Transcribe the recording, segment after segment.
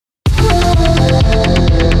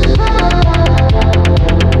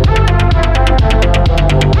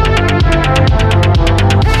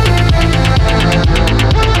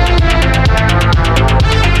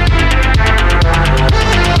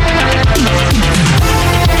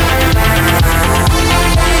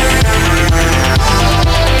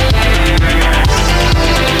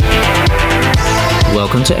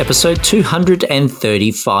welcome to episode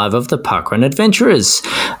 235 of the Parkrun Adventurers.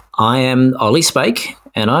 I am Ollie Spake,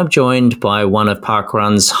 and I'm joined by one of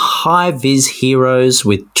Parkrun's Hi Vis heroes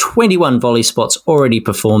with 21 volley spots already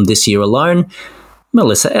performed this year alone,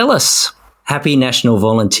 Melissa Ellis. Happy National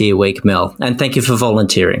Volunteer Week, Mel, and thank you for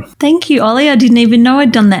volunteering. Thank you, Ollie. I didn't even know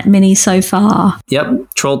I'd done that many so far.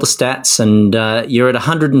 Yep, trolled the stats, and you're at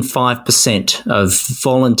 105% of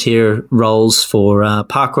volunteer roles for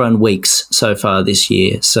Parkrun weeks so far this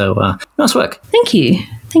year. So nice work. Thank you.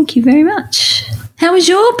 Thank you very much. How was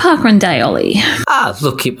your Parkrun day, Ollie?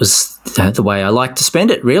 Look, it was the way I like to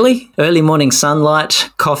spend it, really. Early morning sunlight,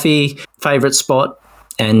 coffee, favourite spot,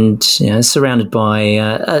 and surrounded by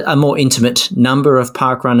a more intimate number of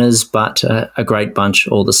park runners, but a great bunch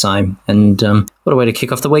all the same. And what a way to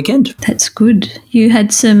kick off the weekend. That's good. You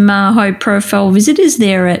had some high-profile visitors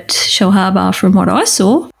there at Shell Harbour from what I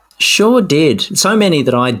saw. Sure did. So many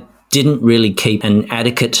that I didn't really keep an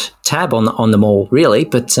adequate tab on them all, really.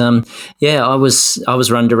 But I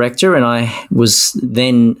was run director, and I was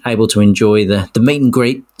then able to enjoy the meet and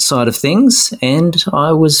greet side of things. And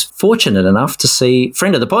I was fortunate enough to see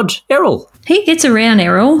friend of the pod, Errol. He gets around,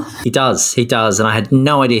 Errol. He does. And I had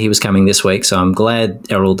no idea he was coming this week, so I'm glad,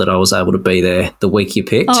 Errol, that I was able to be there the week you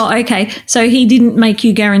picked. Oh, okay. So he didn't make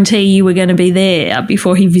you guarantee you were going to be there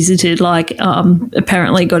before he visited,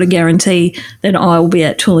 apparently got a guarantee that I will be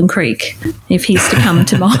at Tooling Creek if he's to come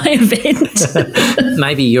to my event.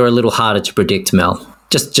 Maybe you're a little harder to predict, Mel.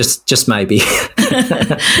 Just maybe.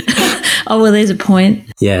 Oh, well, there's a point.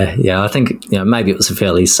 Yeah. I think maybe it was a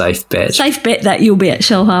fairly safe bet. Safe bet that you'll be at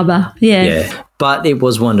Shell Harbour. Yeah. But it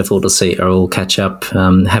was wonderful to see Errol catch up,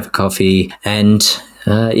 have a coffee, and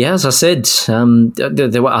as I said,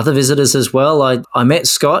 there were other visitors as well. I met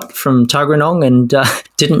Scott from Tuggeranong and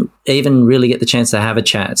didn't even really get the chance to have a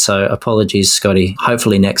chat. So apologies, Scotty.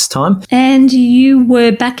 Hopefully next time. And you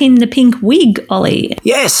were back in the pink wig, Ollie.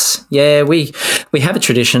 Yes. Yeah, we have a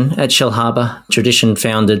tradition at Shell Harbour. Tradition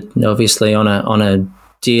founded, obviously, on a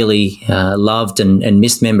dearly loved and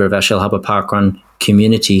missed member of our Shell Harbour Parkrun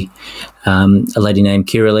community, a lady named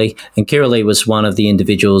Kiralee. And Kiralee was one of the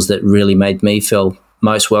individuals that really made me feel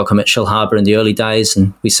most welcome at Shell Harbour in the early days,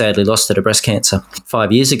 and we sadly lost her to breast cancer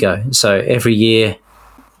 5 years ago. So every year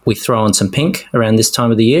we throw on some pink around this time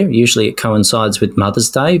of the year. Usually it coincides with Mother's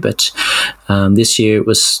Day, but this year it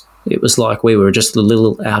was like we were just a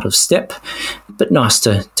little out of step, but nice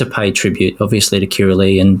to pay tribute, obviously, to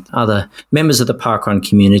Kiralee and other members of the parkrun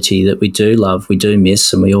community that we do love, we do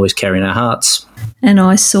miss, and we always carry in our hearts. And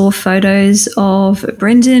I saw photos of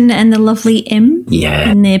Brendan and the lovely M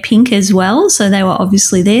in their pink as well. So they were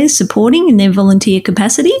obviously there supporting in their volunteer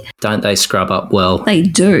capacity. Don't they scrub up well? They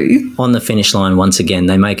do. On the finish line, once again,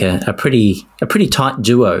 they make a pretty tight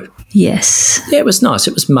duo. Yes. Yeah, it was nice.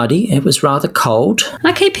 It was muddy. It was rather cold.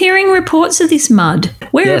 I keep hearing reports of this mud.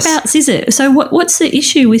 Whereabouts is it? So what's the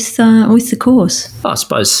issue with the course? I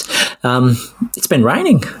suppose it's been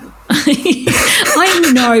raining.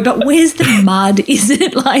 I know, but where's the mud? Is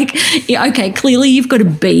it clearly you've got a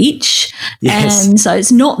beach, and so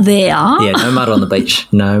it's not there. Yeah, no mud on the beach.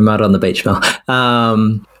 No mud on the beach, Mel.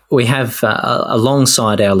 We have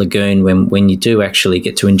alongside our lagoon, when you do actually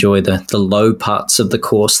get to enjoy the low parts of the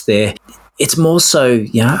course there, it's more so,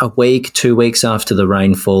 a week, 2 weeks after the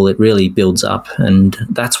rainfall, it really builds up, and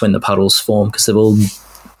that's when the puddles form because they've all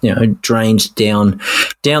drained down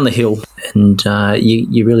the hill, and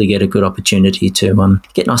you really get a good opportunity to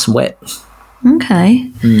get nice and wet.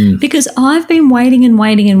 Okay. Because I've been waiting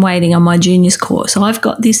on my juniors course. I've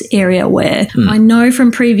got this area where I know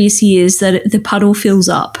from previous years that the puddle fills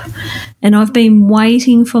up, and I've been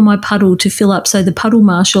waiting for my puddle to fill up so the puddle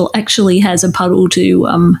marshal actually has a puddle to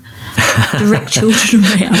direct children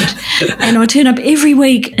around. And I turn up every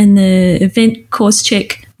week, and the event course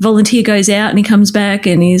check volunteer goes out and he comes back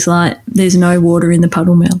and he's like, there's no water in the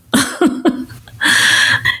puddle, Mel.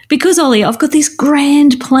 Because, Ollie, I've got this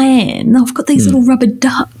grand plan. I've got these little rubber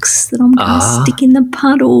ducks that I'm going to stick in the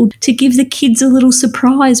puddle to give the kids a little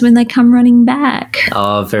surprise when they come running back.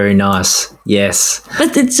 Oh, very nice. Yes.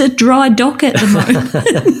 But it's a dry dock at the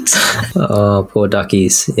moment. Oh, poor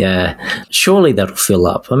duckies. Yeah. Surely that'll fill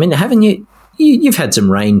up. I mean, haven't you? You've had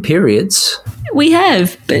some rain periods. We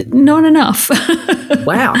have, but not enough.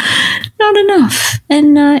 Wow. Not enough.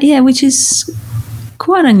 And, which is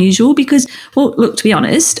quite unusual because, well, look, to be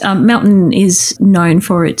honest, Melton is known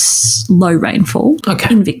for its low rainfall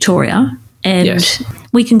in Victoria. And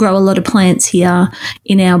we can grow a lot of plants here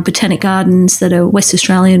in our botanic gardens that are West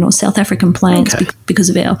Australian or South African plants because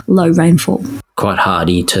of our low rainfall. quite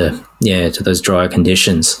hardy to those drier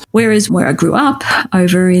conditions. Whereas where I grew up,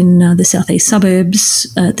 over in the southeast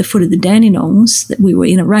suburbs, at the foot of the Dandenongs, that we were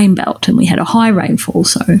in a rain belt and we had a high rainfall.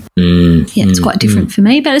 So, it's quite different for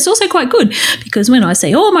me. But it's also quite good because when I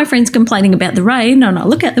see all my friends complaining about the rain and I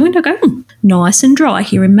look out the window and go, nice and dry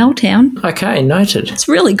here in Meltown. Okay, noted. It's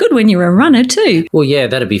really good when you're a runner too. Well, yeah,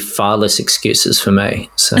 that'd be far less excuses for me.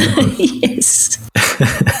 So, yes.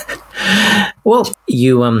 Well,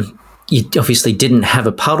 you obviously didn't have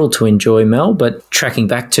a puddle to enjoy, Mel, but tracking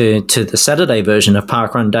back to the Saturday version of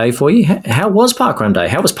Parkrun Day for you, how was Parkrun Day?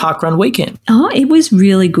 How was Parkrun Weekend? Oh, it was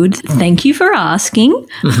really good. Thank you for asking.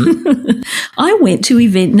 Mm-hmm. I went to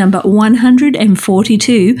event number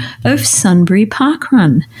 142 of Sunbury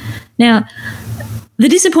Parkrun. Now, the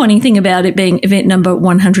disappointing thing about it being event number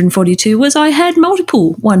 142 was I had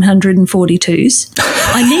multiple 142s.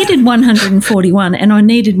 I needed 141 and I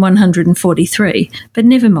needed 143, but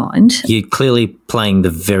never mind. You're clearly playing the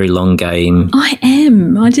very long game. I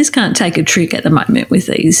am. I just can't take a trick at the moment with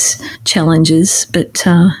these challenges. But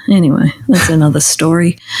anyway, that's another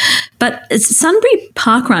story. But Sunbury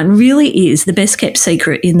Parkrun really is the best kept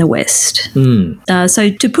secret in the West. So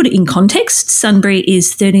to put it in context, Sunbury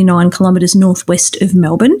is 39 kilometres northwest of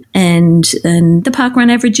Melbourne and the parkrun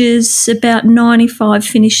averages about 95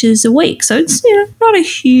 finishes a week. So it's not a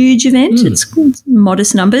huge event. It's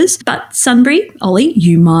modest numbers. But Sunbury, Ollie,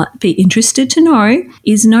 you might be interested to know,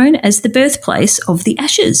 is known as the birthplace of the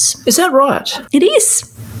Ashes. Is that right? It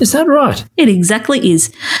is. Is that right? It exactly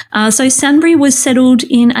is. So Sunbury was settled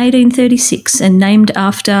in 1836 and named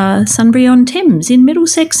after Sunbury-on-Thames in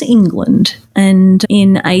Middlesex, England. And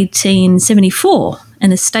in 1874,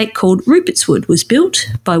 an estate called Rupertswood was built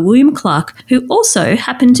by William Clark, who also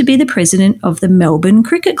happened to be the president of the Melbourne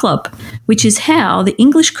Cricket Club, which is how the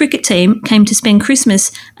English cricket team came to spend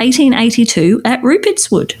Christmas 1882 at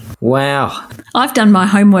Rupertswood. Wow. I've done my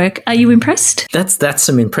homework. Are you impressed? That's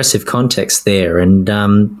some impressive context there, and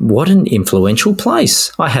what an influential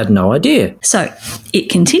place. I had no idea. So it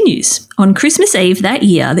continues. On Christmas Eve that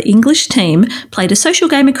year, the English team played a social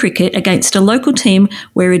game of cricket against a local team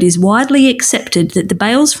where it is widely accepted that the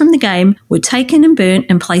bails from the game were taken and burnt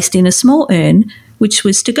and placed in a small urn, which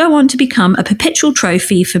was to go on to become a perpetual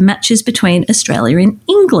trophy for matches between Australia and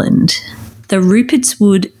England. The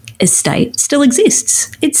Rupertswood estate still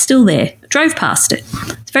exists. It's still there. Drove past it.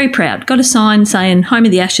 It's very proud. Got a sign saying Home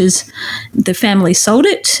of the Ashes. The family sold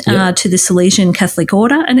it to the Salesian Catholic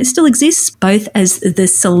Order, and it still exists both as the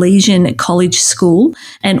Salesian College School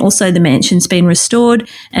and also the mansion's been restored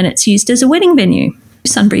and it's used as a wedding venue.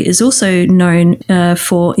 Sunbury is also known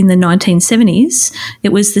for, in the 1970s, it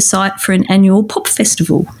was the site for an annual pop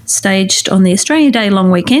festival staged on the Australia Day long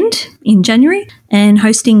weekend in January and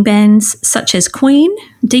hosting bands such as Queen,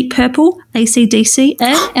 Deep Purple, AC/DC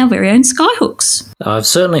and our very own Skyhooks. I've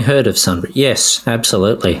certainly heard of Sunbury. Yes,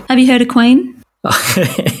 absolutely. Have you heard of Queen?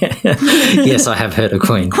 Yes, I have heard of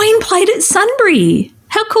Queen. Queen played at Sunbury.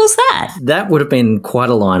 How cool's that? That would have been quite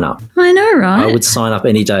a lineup. I know, right? I would sign up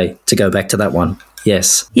any day to go back to that one.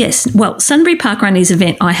 Yes. Yes. Well, Sunbury Parkrun is an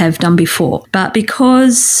event I have done before, but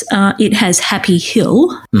because it has Happy Hill,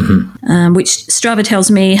 which Strava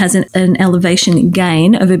tells me has an elevation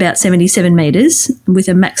gain of about 77 metres with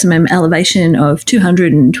a maximum elevation of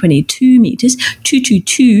 222 metres,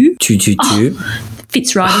 222. 222.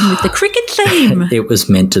 Fits right in with the cricket theme. It was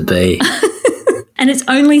meant to be. And it's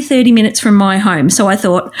only 30 minutes from my home. So I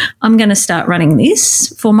thought, I'm going to start running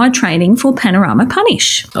this for my training for Panorama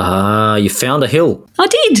Punish. Ah, you found a hill. I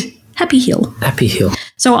did. Happy Hill. Happy Hill.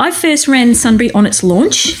 So I first ran Sunbury on its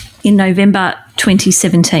launch in November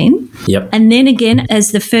 2017. Yep. And then again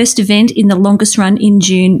as the first event in the longest run in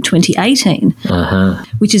June 2018,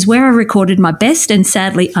 which is where I recorded my best and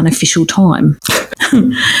sadly unofficial time.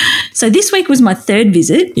 So this week was my third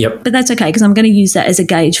visit, but that's okay because I'm going to use that as a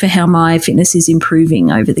gauge for how my fitness is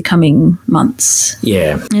improving over the coming months.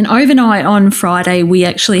 Yeah. And overnight on Friday, we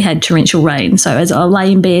actually had torrential rain. So as I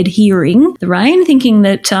lay in bed hearing the rain, thinking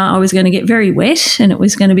that I was going to get very wet and it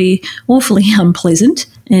was going to be awfully unpleasant,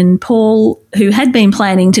 and Paul, who had been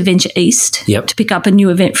planning to venture east to pick up a new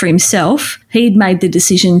event for himself, he'd made the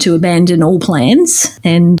decision to abandon all plans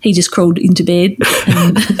and he just crawled into bed.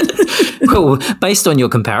 And well, based on your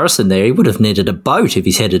comparison there, he would have needed a boat if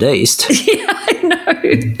he's headed east. Yeah, I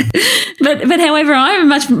know. But however, I'm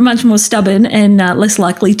much more stubborn and less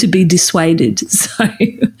likely to be dissuaded. So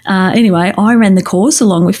anyway, I ran the course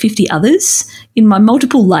along with 50 others in my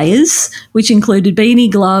multiple layers, which included beanie,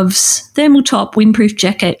 gloves, thermal top, windproof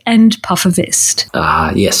jacket and puffer vest.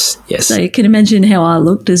 Ah, yes. So you can imagine how I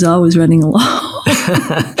looked as I was running along.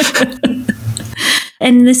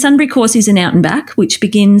 And the Sunbury course is an out and back, which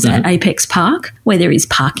begins at Apex Park, where there is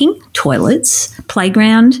parking, toilets,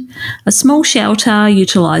 playground, a small shelter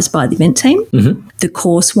utilised by the event team. The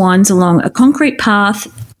course winds along a concrete path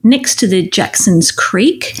next to the Jackson's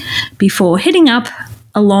Creek before heading up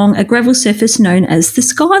along a gravel surface known as the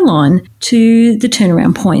Skyline to the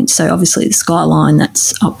turnaround point. So obviously the Skyline,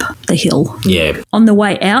 that's up the hill. Yeah. On the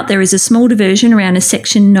way out, there is a small diversion around a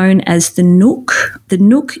section known as the Nook. The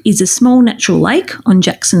Nook is a small natural lake on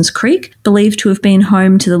Jackson's Creek, believed to have been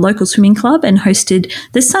home to the local swimming club and hosted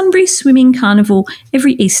the Sunbury Swimming Carnival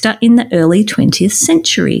every Easter in the early 20th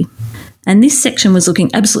century. And this section was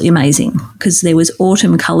looking absolutely amazing because there was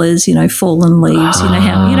autumn colours, fallen leaves. You know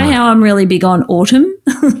how I'm really big on autumn.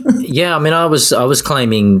 Yeah, I mean, I was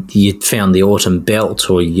claiming you'd found the autumn belt,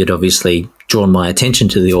 or you'd obviously drawn my attention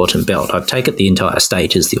to the autumn belt. I take it the entire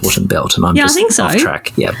state is the autumn belt, and I'm just I think so. off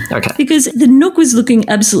track. Yeah, okay. Because the Nook was looking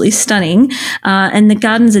absolutely stunning, and the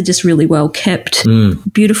gardens are just really well kept.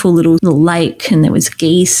 Beautiful little lake, and there was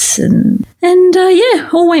geese, and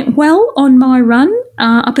all went well on my run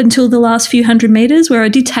up until the last few hundred metres, where I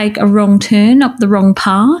did take a wrong turn up the wrong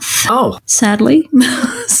path. Oh, sadly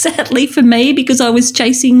for me, because I was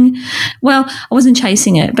chasing. Well, I wasn't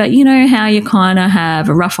chasing it, but you know how you kind of have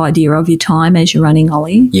a rough idea of your time as you're running,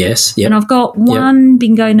 Ollie. Yes, yeah. And I've got one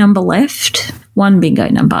bingo number left. One bingo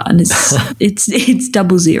number, and it's it's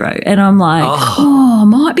 00. And I'm like, I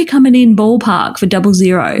might be coming in ballpark for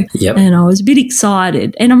 00. Yep. And I was a bit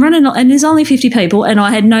excited. And I'm running, and there's only 50 people, and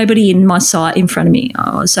I had nobody in my sight in front of me.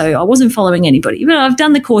 So I wasn't following anybody. But I've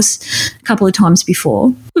done the course a couple of times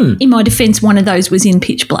before. In my defence, one of those was in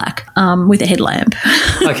pitch black with a headlamp.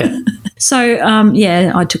 Okay. So,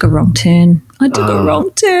 I took a wrong turn. I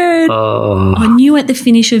knew at the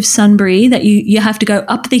finish of Sunbury that you have to go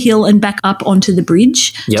up the hill and back up onto the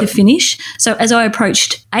bridge to finish. So as I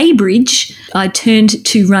approached a bridge, I turned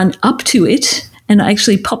to run up to it, and I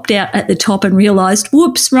actually popped out at the top and realised,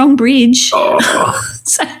 whoops, wrong bridge. So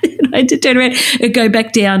I had to turn around and go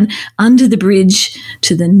back down under the bridge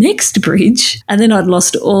to the next bridge, and then I'd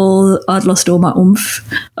lost all my oomph.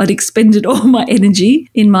 I'd expended all my energy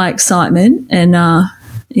in my excitement, and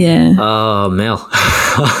Oh, Mel.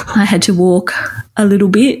 I had to walk a little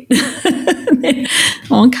bit.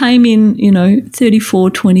 I came in,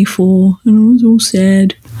 34:24, and I was all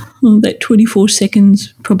sad. That 24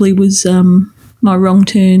 seconds probably was my wrong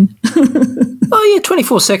turn.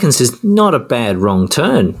 24 seconds is not a bad wrong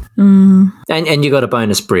turn. And you got a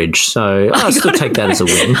bonus bridge, so I'll still take that as a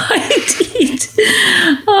win. I did.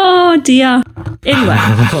 Oh, dear. Anyway.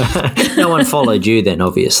 No one followed you then,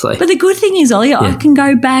 obviously. But the good thing is, Ollie, I can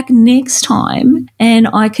go back next time and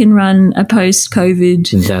I can run a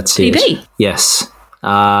post-COVID That's PB. It. Yes.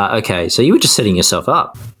 Okay, so you were just setting yourself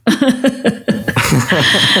up.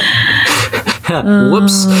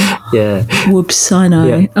 Whoops. Yeah. Whoops, I know.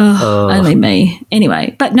 Yeah. Only me.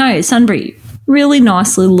 Anyway, but no, Sunbury, really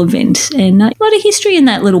nice little event, and a lot of history in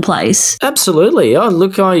that little place. Absolutely. Oh,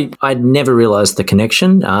 look, I'd never realised the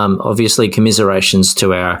connection. Obviously, commiserations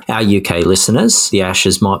to our UK listeners. The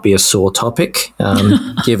Ashes might be a sore topic,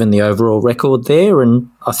 given the overall record there, and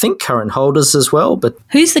I think current holders as well. But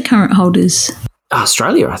who's the current holders?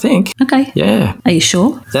 Australia, I think. Okay. Yeah. Are you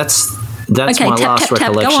sure? That's okay, my tap, last tap,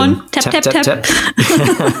 recollection. Tap. Go on. Tap.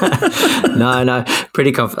 No,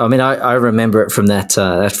 pretty confident. I mean, I remember it from that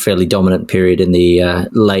fairly dominant period in the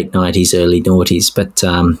late 90s, early noughties. But,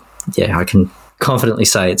 I can confidently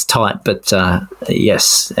say it's tight. But,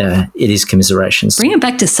 yes, it is commiserations. Bring it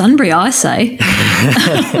back to Sunbury, I say.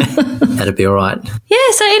 That'd be all right.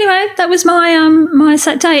 Yeah, so anyway, that was my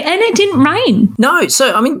Saturday, and it didn't rain. No,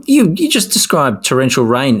 so, I mean, you just described torrential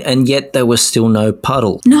rain, and yet there was still no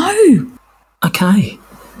puddle. No. Okay.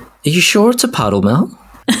 Are you sure it's a puddle, Mel?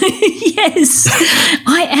 Yes,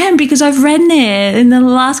 I am, because I've ran there in the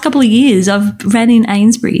last couple of years. I've ran in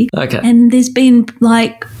Ainsbury. Okay. And there's been,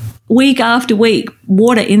 week after week,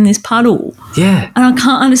 water in this puddle. Yeah. And I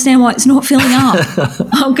can't understand why it's not filling up.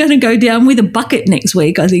 I'm going to go down with a bucket next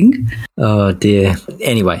week, I think. Oh, dear.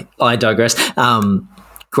 Anyway, I digress.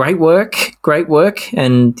 Great work.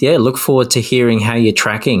 And, look forward to hearing how you're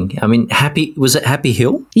tracking. I mean, was it Happy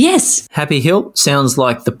Hill? Yes. Happy Hill sounds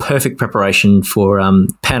like the perfect preparation for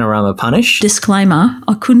Panorama Punish. Disclaimer,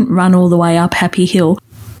 I couldn't run all the way up Happy Hill,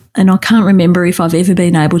 and I can't remember if I've ever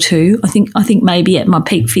been able to. I think maybe at my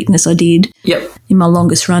peak fitness I did. Yep. In my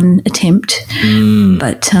longest run attempt.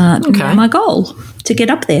 But my goal, to get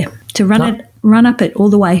up there, to run it run up it all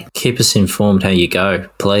the way. Keep us informed how you go,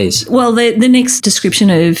 please. Well, the next description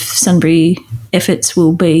of Sunbury efforts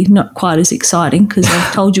will be not quite as exciting because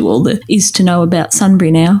I've told you all there is to know about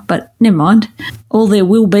Sunbury now, but never mind. All there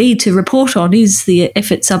will be to report on is the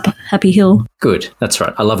efforts up Happy Hill. Good. That's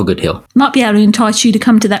right. I love a good hill. Might be able to entice you to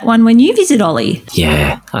come to that one when you visit Ollie.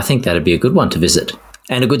 Yeah, I think that'd be a good one to visit.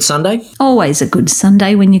 And a good Sunday? Always a good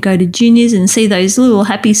Sunday when you go to juniors and see those little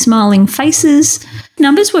happy smiling faces.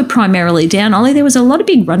 Numbers were primarily down, Ollie. There was a lot of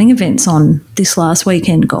big running events on this last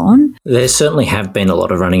weekend gone. There certainly have been a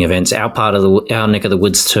lot of running events, our neck of the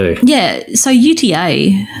woods too. Yeah, so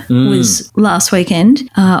UTA was last weekend.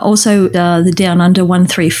 Also the Down Under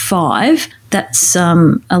 135. That's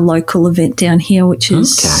a local event down here, which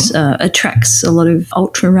is attracts a lot of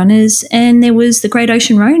ultra runners. And there was the Great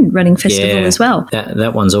Ocean Road Running Festival as well.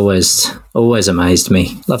 That one's always amazed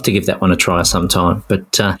me. Love to give that one a try sometime.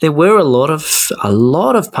 But there were a lot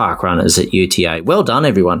of park runners at UTA. Well done,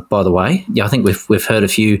 everyone. By the way, I think we've heard a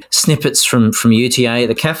few snippets from UTA at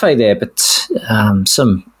the cafe there, but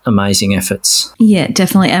some amazing efforts. Yeah,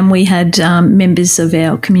 definitely. And we had members of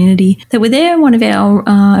our community that were there. One of our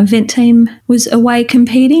event team was away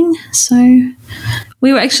competing. So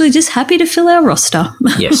we were actually just happy to fill our roster.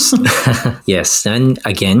 Yes. Yes. And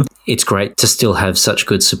again, it's great to still have such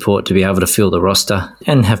good support to be able to fill the roster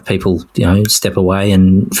and have people, step away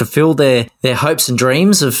and fulfill their hopes and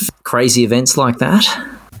dreams of crazy events like that.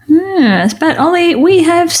 Yes, but Ollie, we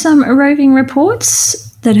have some roving reports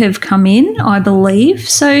that have come in, I believe.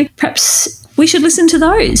 So perhaps we should listen to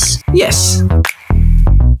those. Yes.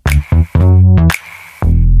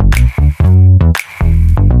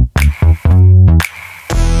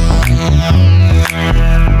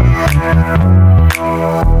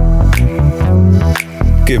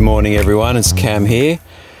 Good morning, everyone. It's Cam here,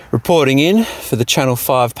 reporting in for the Channel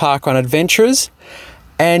 5 Parkrun Adventurers.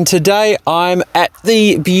 And today I'm at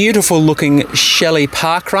the beautiful looking Shelley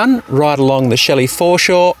Parkrun right along the Shelley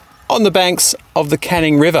foreshore on the banks of the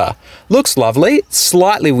Canning River. Looks lovely,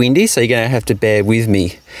 slightly windy, so you're going to have to bear with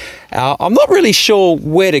me. I'm not really sure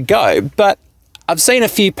where to go, but I've seen a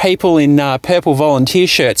few people in purple volunteer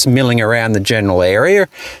shirts milling around the general area,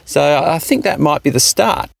 so I think that might be the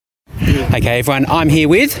start. Okay, everyone, I'm here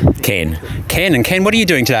with Ken. And Ken, what are you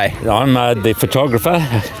doing today? I'm the photographer,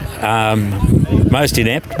 most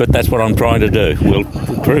inept, but that's what I'm trying to do.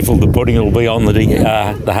 Proof of the pudding will be on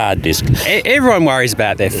the hard disk. Everyone worries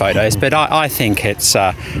about their photos, but I think it's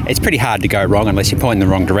pretty hard to go wrong unless you point in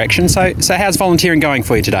the wrong direction. So how's volunteering going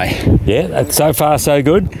for you today? Yeah, so far so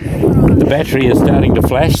good. The battery is starting to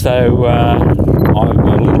flash, so I'm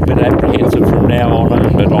a little bit apprehensive from now on,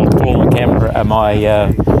 but I'll pull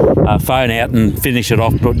my phone out and finish it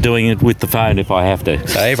off doing it with the phone if I have to.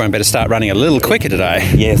 So everyone better start running a little quicker today.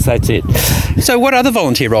 Yes, that's it. So what other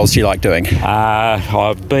volunteer roles do you like doing?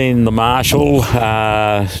 I've been the marshal,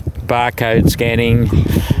 barcode scanning,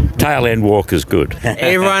 tail end walker's good.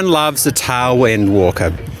 Everyone loves the tail end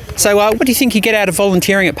walker. So what do you think you get out of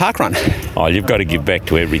volunteering at Parkrun? Oh, you've got to give back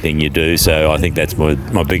to everything you do, so I think that's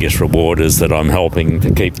my biggest reward, is that I'm helping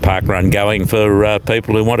to keep Parkrun going for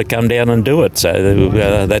people who want to come down and do it. So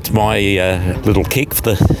that's my little kick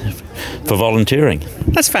for volunteering.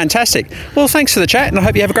 That's fantastic. Well, thanks for the chat, and I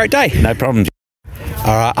hope you have a great day. No problem.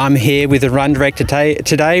 All right, I'm here with the run director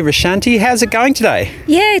today, Rashanti. How's it going today?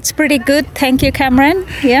 Yeah, it's pretty good. Thank you, Cameron.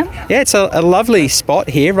 Yeah, it's a lovely spot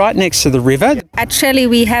here, right next to the river. At Shelley,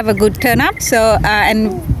 we have a good turnout. So,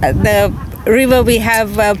 and the river, we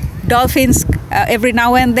have dolphins every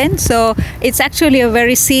now and then. So it's actually a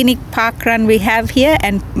very scenic park run we have here,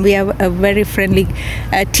 and we have a very friendly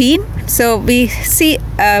team. So we see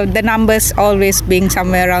the numbers always being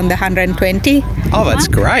somewhere around the 120. Oh, that's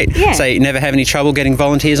great. Yeah. So you never have any trouble getting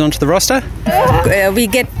volunteers onto the roster? We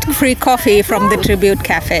get free coffee from the Tribute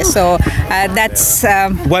Cafe. So that's...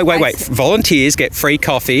 Wait. Volunteers get free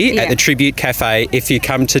coffee at the Tribute Cafe if you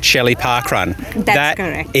come to Shelley Parkrun. That's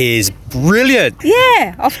correct. That is brilliant.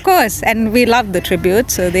 Yeah, of course. And we love the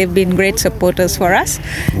Tribute. So they've been great supporters for us.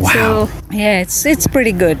 Wow. So, yeah, it's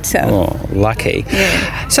pretty good. So. Oh, lucky.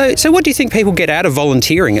 Yeah. So what do you think people get out of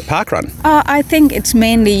volunteering at Parkrun? I think it's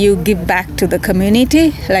mainly you give back to the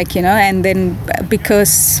community, and then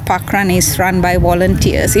because Parkrun is run by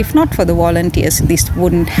volunteers. If not for the volunteers, this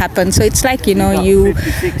wouldn't happen. So it's like,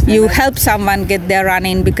 you help someone get their run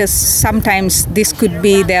in, because sometimes this could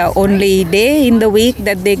be their only day in the week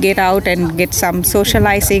that they get out and get some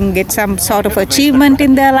socializing, get some sort of achievement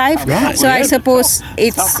in their life. Right. So I suppose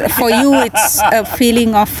it's for you, it's a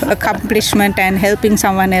feeling of accomplishment and helping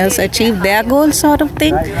someone else achieve their goals sort of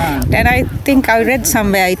thing. And I think I read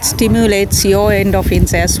somewhere it stimulates your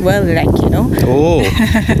endorphins as well, Oh,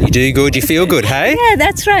 you do good, you feel good, hey? Yeah,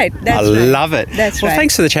 that's right. I love it. That's well, right.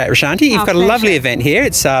 thanks for the chat, Rashanti. You've got a lovely event here.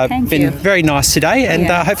 It's been very nice today, and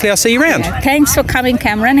hopefully I'll see you around. Yeah. Thanks for coming,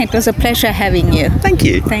 Cameron. It was a pleasure having you. Thank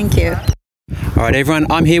you. Thank you. All right,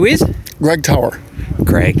 everyone, I'm here with Greg Tower.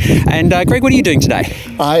 Greg. And Greg, what are you doing today?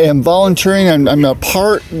 I am volunteering. I'm a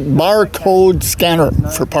barcode scanner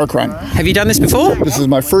for parkrun. Have you done this before? This is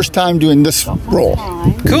my first time doing this role.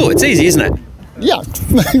 Cool, it's easy, isn't it? Yeah,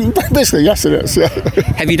 basically, yes, it is. Yeah,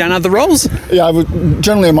 Have you done other roles? yeah. I was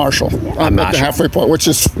generally a marshal at marshal. the halfway point, which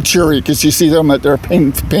is cheery because you see them at their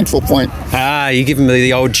painful point. You give them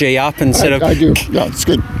the old G up instead of... I do. Yeah, it's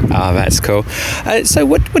good. Oh, that's cool. So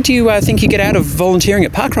what do you think you get out of volunteering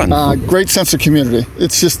at parkrun? Great sense of community.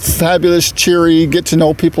 It's just fabulous, cheery. Get to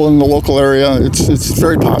know people in the local area. It's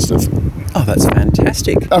very positive. Oh, that's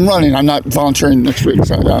fantastic. I'm running. I'm not volunteering next week.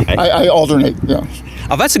 So yeah, Okay. I alternate. Yeah.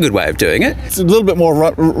 Oh, that's a good way of doing it. It's a little bit more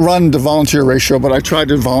run to volunteer ratio, but I try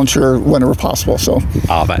to volunteer whenever possible. So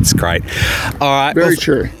Oh, that's great. All right. very well,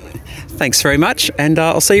 cheery. Thanks very much, and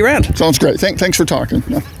I'll see you around. Sounds great. Thanks for talking.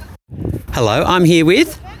 Yeah. Hello, I'm here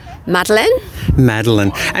with Madeline.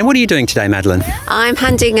 Madeline. And what are you doing today, Madeline? I'm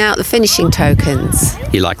handing out the finishing tokens.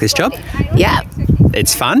 You like this job? Yeah,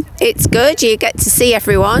 It's fun? it's good. You get to see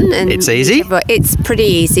everyone. And It's easy? But it's pretty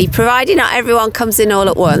easy, provided not everyone comes in all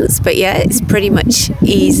at once. But yeah, it's pretty much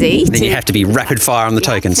easy. Then you have to be rapid fire on the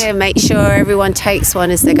tokens. to make sure everyone takes one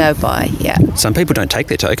as they go by. Yeah, Some people don't take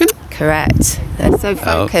their token. correct. They're so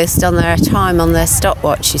focused on their time on their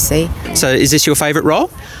stopwatch, you see. So is this your favourite role?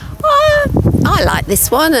 I like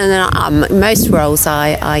this one, and most roles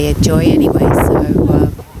I enjoy anyway.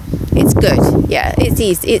 So it's good. Yeah, it's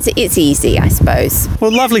easy. It's easy, I suppose.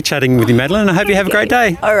 Well, lovely chatting with you, Madeline. I hope you have a great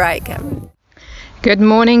day. All right, Cameron. Good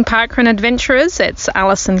morning, parkrun adventurers. It's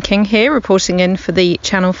Alison King here, reporting in for the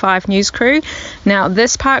Channel 5 news crew. Now,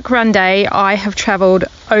 this parkrun day, I have travelled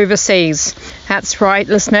overseas. That's right,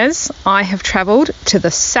 listeners. I have travelled to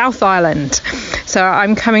the South Island. So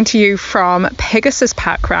I'm coming to you from Pegasus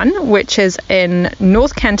Parkrun, which is in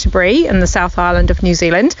North Canterbury in the South Island of New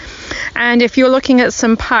Zealand. And if you're looking at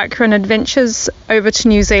some parkrun adventures over to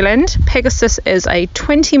New Zealand, Pegasus is a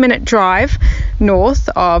 20-minute drive north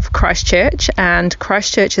of Christchurch, and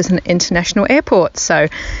Christchurch is an international airport. So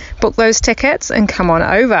book those tickets and come on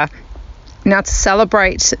over. Now, to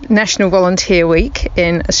celebrate National Volunteer Week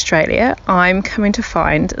in Australia, I'm coming to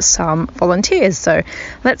find some volunteers. So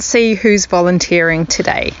let's see who's volunteering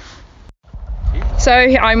today. So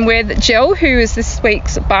I'm with Jill, who is this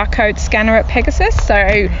week's barcode scanner at Pegasus.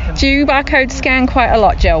 So do you barcode scan quite a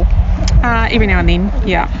lot, Jill? Every now and then,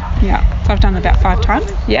 yeah. So I've done it about 5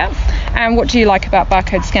 times. Yeah. And what do you like about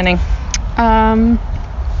barcode scanning?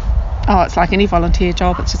 It's like any volunteer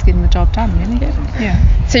job. It's just getting the job done, really.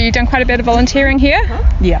 Yeah. So you've done quite a bit of volunteering here?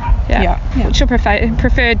 Yeah. What's your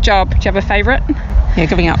preferred job? Do you have a favourite? Yeah,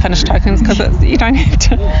 giving out finished tokens because you don't have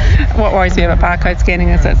to. What worries me about barcode scanning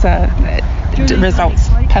is it's a results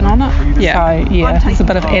pin on it. Yeah. So yeah, it's a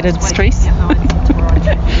bit of added stress.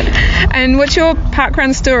 And what's your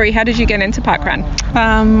parkrun story? How did you get into parkrun?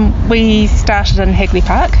 We started in Hagley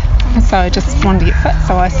Park. So I just wanted to get fit,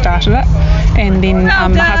 so I started it, and then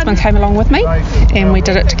my husband came along with me, and we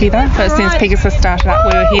did it together. But since Pegasus started up,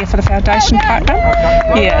 we were here for the foundation parkrun.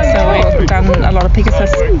 Yeah, so we've done a lot of Pegasus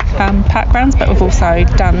parkruns, but we've also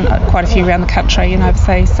done quite a few around the country and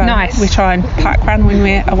overseas. So Nice. We try and parkrun when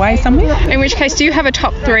we're away somewhere. In which case, do you have a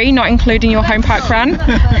top 3, not including your home parkrun?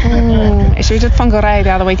 Actually, we did Whangarei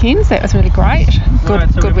the other weekends. That was really great.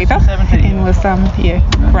 Good weather, and was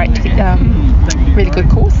great to get really good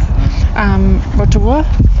course. Rotorua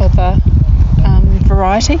for the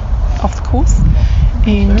variety of the course,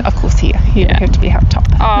 and of course here we have to be up top.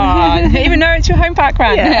 Oh, even though it's your home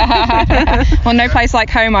parkrun. Yeah. Well, no place like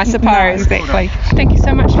home, I suppose. No, exactly. Thank you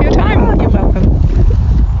so much for your time. You're welcome.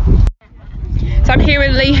 So I'm here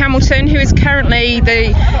with Lee Hamilton, who is currently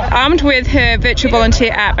armed with her virtual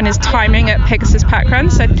volunteer app and is timing at Pegasus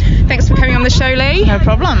Parkrun. So thanks for coming on the show, Lee. No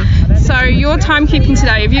problem. So your timekeeping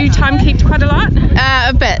today, have you timekeeped quite a lot?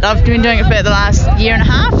 A bit. I've been doing it for the last year and a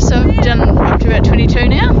half, so I've done up to about 22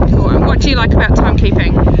 now. Cool. And what do you like about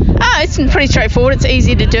timekeeping? It's pretty straightforward. It's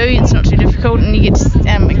easy to do. It's not too difficult, and you get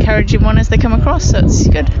to encourage everyone as they come across, so it's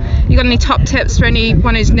good. You got any top tips for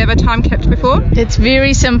anyone who's never timekept before? It's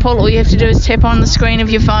very simple. All you have to do is tap on the screen of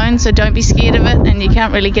your phone, so don't be scared of it, and you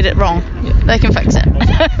can't really get it wrong. They can fix it.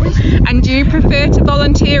 And do you prefer to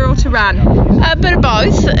volunteer or to run? A bit of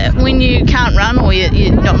both. When you can't run or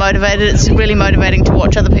you're not motivated, it's really motivating to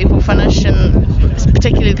watch other people finish, and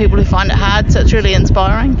particularly the people who find it hard, so it's really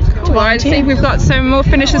inspiring to I volunteer. see we've got some more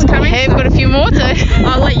finishes coming. Yeah, we've got a few more too.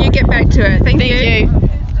 I'll let you get back to it. Thank you. you.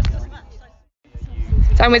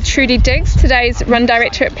 So I'm with Trudy Diggs, today's run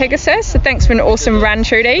director at Pegasus. So thanks for an awesome run,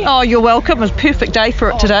 Trudy. Oh, you're welcome. It was a perfect day for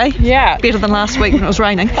it today. Yeah. Better than last week when it was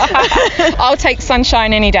raining. I'll take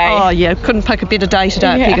sunshine any day. Oh, yeah. Couldn't pick a better day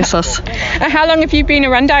today at Pegasus. How long have you been a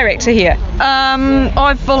run director here?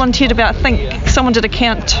 I've volunteered about, I think someone did a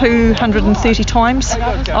count, 230 times.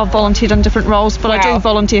 I've volunteered in different roles, but I do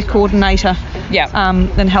volunteer coordinator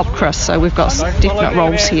and help Chris, so we've got definite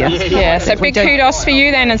roles here. Yeah, so big kudos for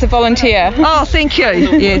you then as a volunteer. Oh, thank you.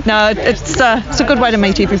 Yeah, no, it's a good way to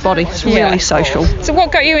meet everybody. It's really social. So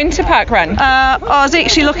what got you into parkrun? I was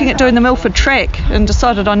actually looking at doing the Milford track and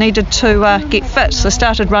decided I needed to get fit. So I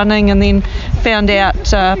started running and then found out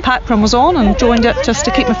parkrun was on and joined it just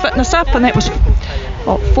to keep my fitness up, and that was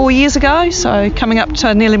 4 years ago, so coming up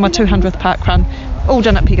to nearly my 200th parkrun, all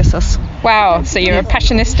done at Pegasus. Wow, so you're a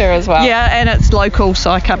passionista as well. Yeah, and it's local,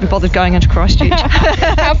 so I can't be bothered going into Christchurch.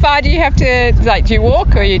 How far do you have to, do you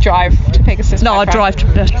walk or you drive to Pegasus? No, I drive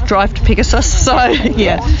to Pegasus, so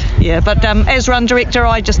yeah. But as run director,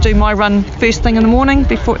 I just do my run first thing in the morning,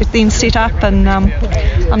 before then set up, and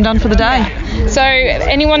I'm done for the day. So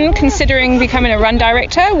anyone considering becoming a run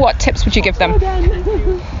director, what tips would you give them?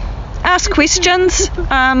 Ask questions.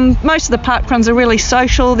 Most of the parkruns are really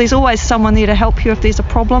social. There's always someone there to help you if there's a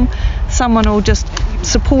problem. Someone will just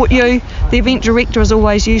support you. The event director is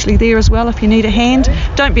always usually there as well if you need a hand.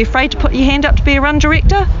 Don't be afraid to put your hand up to be a run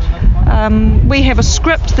director. We have a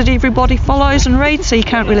script that everybody follows and reads, so you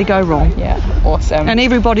can't really go wrong. Yeah, awesome. And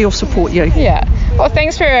everybody will support you. Yeah. Well,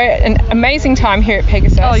 thanks for an amazing time here at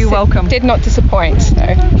Pegasus. Oh, you're welcome. It did not disappoint. So.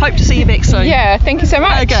 Hope to see you back soon. Yeah, thank you so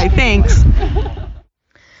much. Okay, thanks.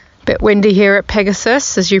 Bit windy here at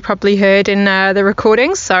Pegasus, as you probably heard in the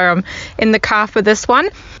recordings, so I'm in the car for this one.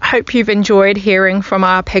 I hope you've enjoyed hearing from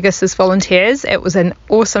our Pegasus volunteers. It was an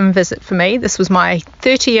awesome visit for me. This was my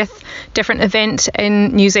 30th different event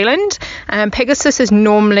in New Zealand. Pegasus is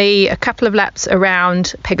normally a couple of laps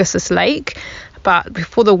around Pegasus Lake, but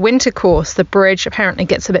before the winter course, the bridge apparently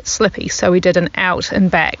gets a bit slippy, so we did an out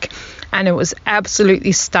and back. And it was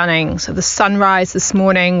absolutely stunning. So the sunrise this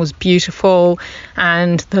morning was beautiful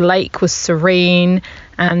and the lake was serene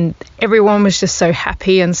and everyone was just so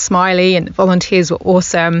happy and smiley and the volunteers were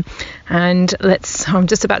awesome. And I'm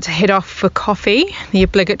just about to head off for coffee, the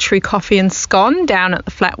obligatory coffee and scone down at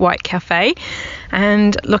the Flat White Cafe,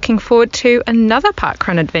 and looking forward to another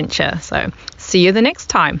parkrun adventure. So see you the next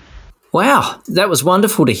time. Wow, that was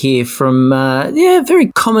wonderful to hear from, a very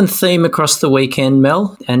common theme across the weekend,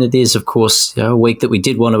 Mel. And it is, of course, a week that we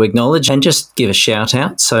did want to acknowledge and just give a shout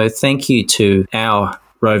out. So thank you to our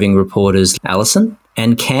roving reporters, Alison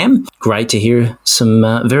and Cam. Great to hear some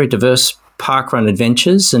very diverse parkrun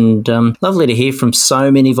adventures, and lovely to hear from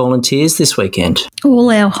so many volunteers this weekend.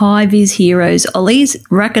 All our Hi Vis heroes, Ollies,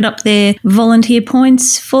 racking up their volunteer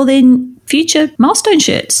points for their future milestone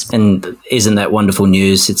shirts. And isn't that wonderful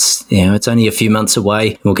news? It's only a few months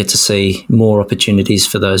away. We'll get to see more opportunities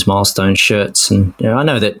for those milestone shirts. And I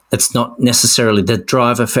know that it's not necessarily the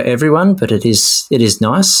driver for everyone, but it is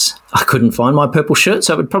nice. I couldn't find my purple shirt,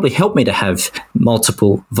 so it would probably help me to have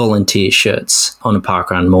multiple volunteer shirts on a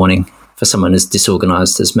parkrun morning for someone as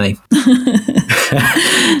disorganised as me.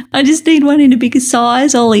 I just need one in a bigger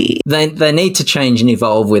size, Ollie. They need to change and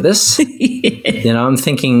evolve with us. Yeah. I'm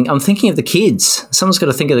thinking of the kids. Someone's got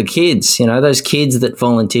to think of the kids. Those kids that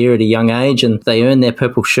volunteer at a young age and they earn their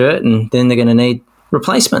purple shirt, and then they're going to need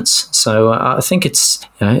replacements. So I think it's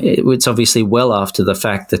obviously well after the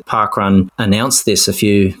fact that Parkrun announced this a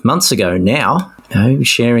few months ago now,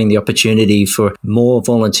 sharing the opportunity for more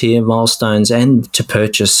volunteer milestones and to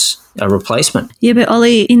purchase a replacement. Yeah, but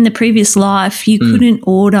Ollie, in the previous life, you couldn't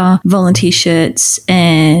order volunteer shirts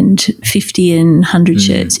and 50 and 100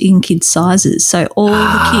 shirts in kids' sizes. So all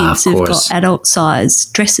the kids have got adult size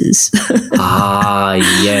dresses.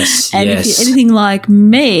 Yes. And if you're anything like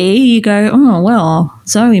me, you go, oh, well,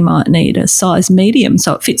 Zoe might need a size medium,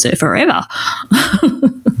 so it fits her forever.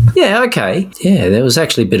 Yeah, okay. Yeah, there was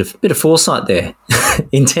actually a bit of foresight there,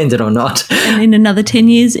 intended or not. And in another 10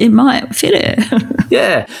 years, it might fit her.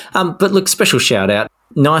 Yeah. But look, special shout out.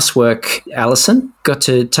 Nice work, Alison. got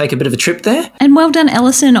to take a bit of a trip there. And well done,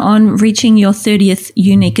 Alison, on reaching your 30th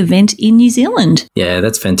unique event in New Zealand. Yeah,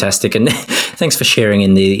 that's fantastic. And thanks for sharing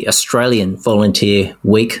in the Australian Volunteer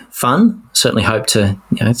Week fun. Certainly hope to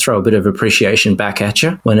throw a bit of appreciation back at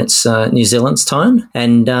you when it's New Zealand's time.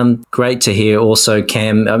 And great to hear also,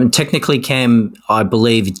 Cam. I mean, technically, Cam, I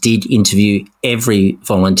believe, did interview every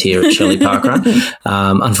volunteer at Shelley Parkrun.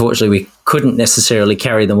 Unfortunately, we couldn't necessarily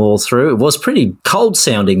carry them all through. It was pretty cold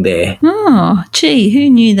sounding there. Oh, gee, who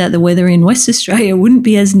knew that the weather in West Australia wouldn't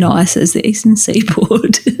be as nice as the eastern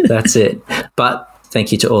seaboard? That's it. But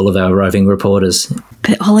thank you to all of our roving reporters.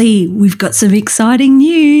 But Ollie, we've got some exciting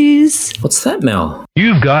news. What's that, Mel?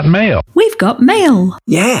 You've got mail. We've got mail.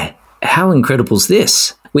 Yeah. How incredible is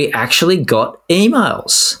this? We actually got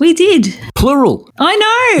emails. We did. Plural. I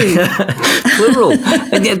know. Plural.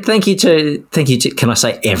 And thank you to, can I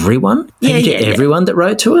say everyone? Thank you to everyone that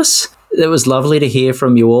wrote to us. It was lovely to hear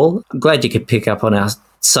from you all. I'm glad you could pick up on our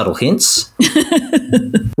subtle hints.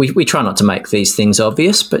 We try not to make these things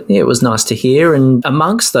obvious, but yeah, it was nice to hear. And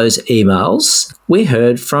amongst those emails, we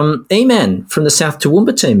heard from E-Man from the South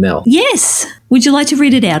Toowoomba team, Mel. Yes. Would you like to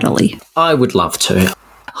read it out, Ollie? I would love to.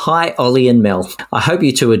 Hi, Ollie and Mel. I hope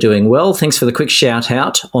you two are doing well. Thanks for the quick shout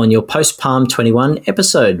out on your post-Palm 21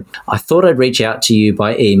 episode. I thought I'd reach out to you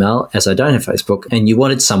by email as I don't have Facebook and you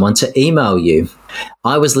wanted someone to email you.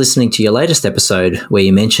 I was listening to your latest episode where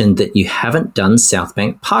you mentioned that you haven't done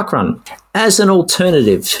Southbank Parkrun. As an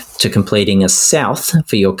alternative to completing a South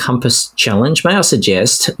for your Compass Challenge, may I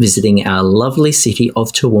suggest visiting our lovely city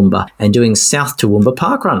of Toowoomba and doing South Toowoomba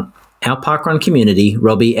Parkrun? Our parkrun community,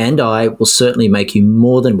 Robbie and I, will certainly make you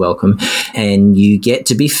more than welcome, and you get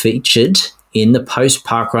to be featured in the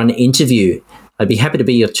post-parkrun interview. I'd be happy to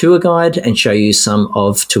be your tour guide and show you some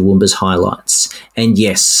of Toowoomba's highlights. And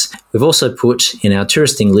yes, we've also put in our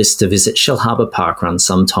touristing list to visit Shell Harbour Parkrun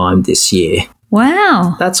sometime this year.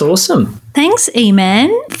 Wow. That's awesome. Thanks, E-Man,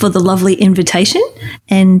 for the lovely invitation.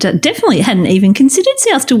 And definitely hadn't even considered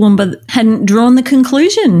South Toowoomba, hadn't drawn the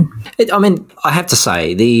conclusion. I have to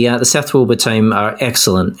say, the South Toowoomba team are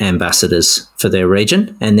excellent ambassadors for their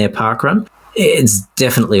region and their parkrun. It's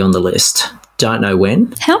definitely on the list. Don't know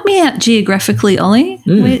when. Help me out geographically, Ollie.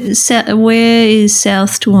 Where is South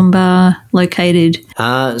Toowoomba located?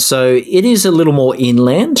 So it is a little more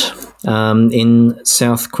inland. In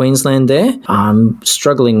South Queensland there. I'm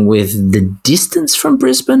struggling with the distance from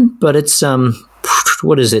Brisbane, but it's,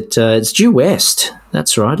 what is it? It's due west.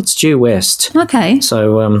 That's right, it's due west. Okay.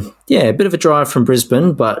 So, a bit of a drive from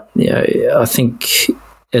Brisbane, but I think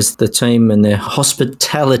as the team and their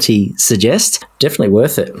hospitality suggest, definitely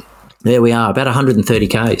worth it. There we are, about 130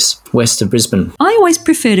 k's west of Brisbane. I always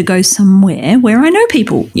prefer to go somewhere where I know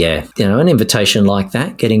people. Yeah, an invitation like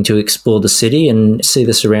that, getting to explore the city and see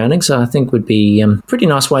the surroundings, I think would be a pretty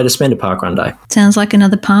nice way to spend a parkrun day. Sounds like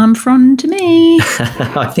another palm frond to me.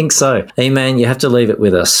 I think so. Man, you have to leave it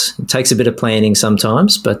with us. It takes a bit of planning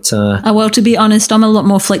sometimes, but... well, to be honest, I'm a lot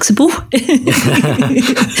more flexible.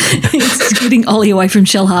 It's getting Ollie away from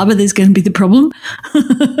Shell Harbour there's going to be the problem.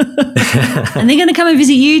 And they're going to come and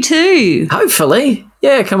visit you too. Hopefully.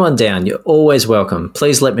 Yeah, come on down. You're always welcome.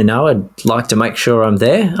 Please let me know. I'd like to make sure I'm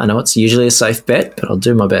there. I know it's usually a safe bet, but I'll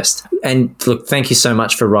do my best. And look, thank you so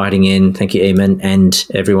much for writing in. Thank you, Eamon, and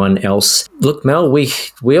everyone else. Look, Mel, we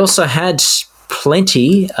also had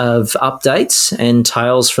plenty of updates and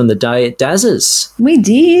tales from the day at Daz's. We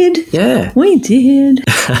did. Yeah. We did.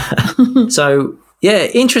 So, yeah,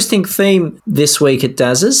 interesting theme this week at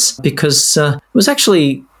Daz's because it was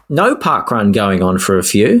actually no parkrun going on for a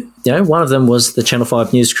few. One of them was the Channel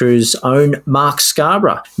 5 News Crew's own Mark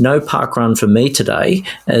Scarborough. No parkrun for me today,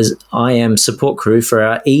 as I am support crew for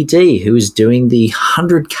our ED, who is doing the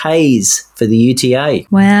 100 Ks for the UTA.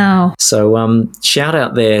 Wow. So shout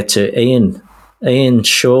out there to Ian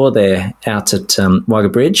Shaw there out at Wagga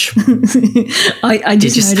Bridge. I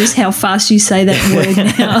just noticed how fast you say that word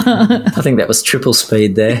now. I think that was triple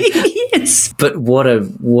speed there. Yes. But what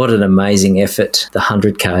an amazing effort, the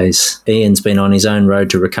 100 Ks. Ian's been on his own road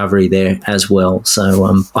to recovery there as well.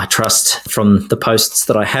 So I trust from the posts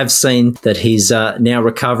that I have seen that he's now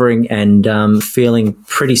recovering and feeling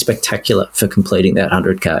pretty spectacular for completing that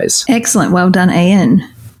 100 Ks. Excellent. Well done, Ian.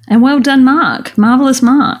 And well done, Mark. Marvellous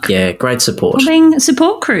Mark. Yeah, great support. For being a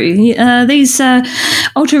support crew. These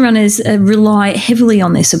ultra runners rely heavily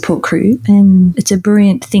on their support crew, and it's a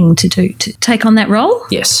brilliant thing to do, to take on that role.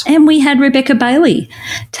 Yes. And we had Rebecca Bailey.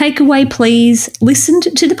 Takeaway, please. Listened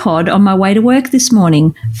to the pod on my way to work this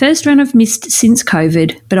morning. First run I've missed since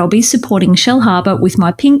COVID, but I'll be supporting Shell Harbour with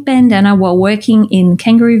my pink bandana while working in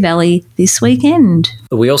Kangaroo Valley this weekend.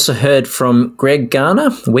 We also heard from Greg Garner,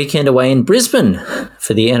 weekend away in Brisbane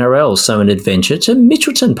for the NRL Summit Adventure to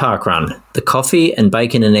Mitchelton Parkrun. The coffee and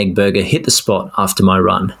bacon and egg burger hit the spot after my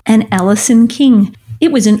run. And Alison King.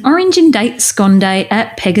 It was an orange and date scone day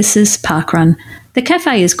at Pegasus Parkrun. The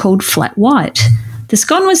cafe is called Flat White. The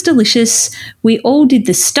scone was delicious. We all did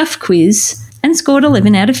the stuff quiz and scored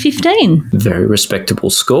 11 out of 15. Very respectable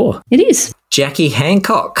score. It is. Jackie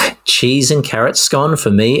Hancock, cheese and carrot scone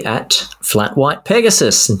for me at Flat White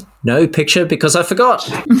Pegasus. No picture because I forgot.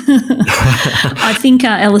 I think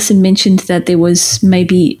Alison mentioned that there was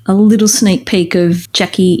maybe a little sneak peek of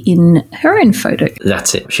Jackie in her own photo.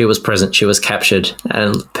 That's it. She was present. She was captured.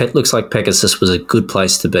 And it looks like Pegasus was a good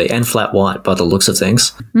place to be. And Flat White by the looks of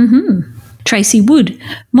things. Mm-hmm. Tracey Wood.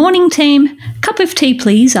 Morning team. Cup of tea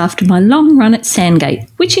please after my long run at Sandgate,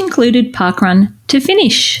 which included parkrun to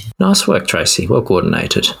finish. Nice work, Tracey. Well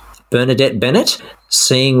coordinated. Bernadette Bennett.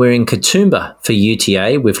 Seeing we're in Katoomba for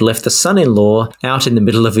UTA, we've left the son-in-law out in the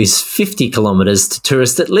middle of his 50 kilometres to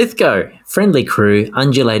tourist at Lithgow. Friendly crew,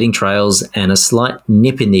 undulating trails and a slight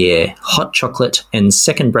nip in the air. Hot chocolate and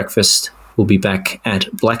second breakfast. We'll be back at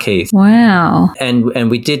Blackheath. Wow. And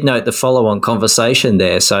we did note the follow-on conversation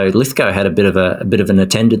there. So Lithgow had a bit of an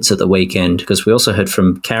attendance at the weekend because we also heard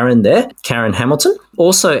from Karen there, Karen Hamilton.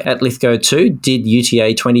 Also at Lithgow too, did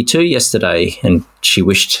UTA 22 yesterday, and she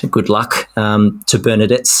wished good luck to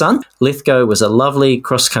Bernadette's son. Lithgow was a lovely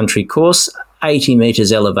cross-country course, 80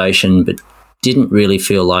 metres elevation, but didn't really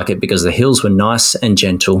feel like it because the hills were nice and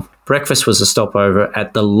gentle. Breakfast was a stopover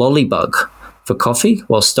at the Lollybug for coffee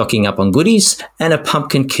while stocking up on goodies, and a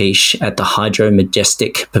pumpkin quiche at the Hydro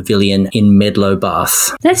Majestic Pavilion in Medlow,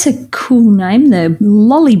 Bath. That's a cool name, the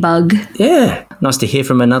Lollybug. Yeah, nice to hear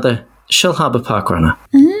from another Shell Harbour parkrunner.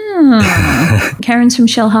 Karen's from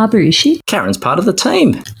Shell Harbour, is she? Karen's part of the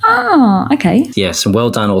team. Oh, okay. Yes, and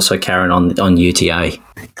well done also, Karen, on UTA.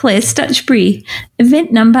 Claire Stutchbury,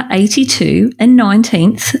 event number 82 and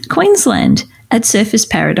 19th, Queensland, at Surfers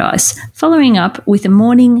Paradise, following up with a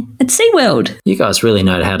morning at SeaWorld. You guys really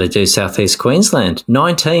know how to do Southeast Queensland.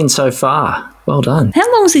 19 so far. Well done.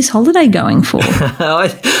 How long is this holiday going for? I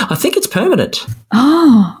think it's permanent.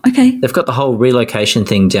 Oh, okay. They've got the whole relocation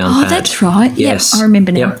thing down pat. Oh, that's right. Yes. Yep, I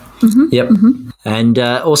remember now. Yep. Mm-hmm. Yep. Mm-hmm. And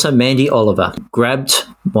also Mandy Oliver grabbed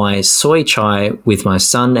my soy chai with my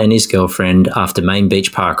son and his girlfriend after Main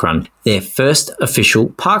Beach Parkrun, their first official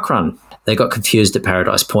parkrun. They got confused at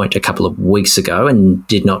Paradise Point a couple of weeks ago and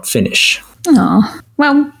did not finish. Oh,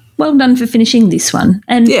 well done for finishing this one.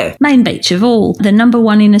 And Main Beach of all, the number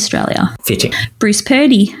one in Australia. Fitting. Bruce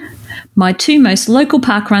Purdy. My two most local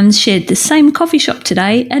parkruns shared the same coffee shop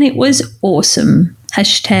today and it was awesome.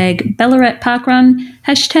 Hashtag Ballarat Parkrun,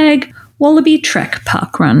 hashtag Wallaby Track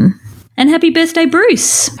Parkrun. And happy birthday,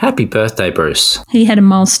 Bruce. Happy birthday, Bruce. He had a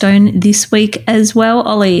milestone this week as well,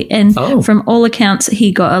 Ollie. And from all accounts,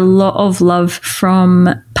 he got a lot of love from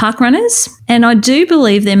parkrunners. And I do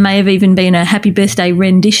believe there may have even been a happy birthday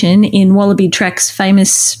rendition in Wallaby Track's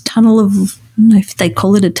famous tunnel of... I don't know if they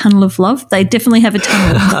call it a tunnel of love. They definitely have a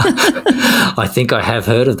tunnel. I think I have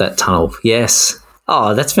heard of that tunnel, yes.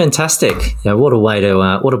 Oh, that's fantastic. Yeah, what a way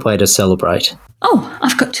to celebrate. Oh,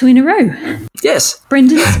 I've got two in a row. Yes.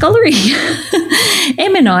 Brendan Scollery.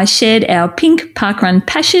 Em and I shared our pink parkrun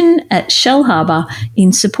passion at Shell Harbour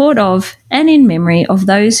in support of and in memory of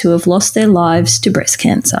those who have lost their lives to breast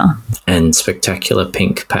cancer. And spectacular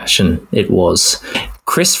pink passion it was.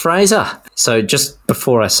 Chris Fraser. So just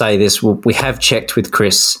before I say this, we have checked with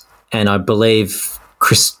Chris, and I believe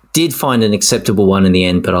Chris did find an acceptable one in the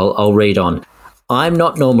end, but I'll read on. I'm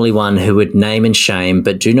not normally one who would name and shame,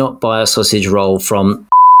 but do not buy a sausage roll from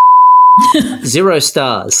 0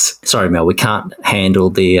 stars. Sorry, Mel, we can't handle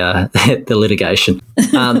the litigation.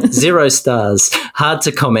 0 stars. Hard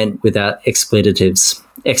to comment without expletives.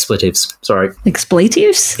 Sorry.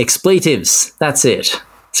 Expletives? Expletives. That's it.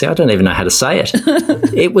 See, I don't even know how to say it.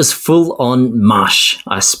 It was full-on mush.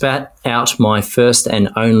 I spat out my first and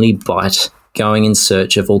only bite, going in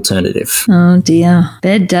search of alternative. Oh, dear.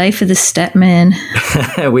 Bad day for the stat man.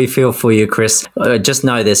 We feel for you, Chris. Just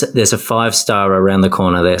know there's a 5-star around the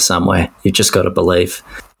corner there somewhere. You've just got to believe.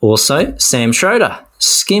 Also, Sam Schroeder.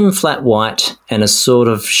 Skim Flat White and a sort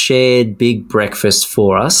of shared big breakfast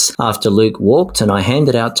for us after Luke walked and I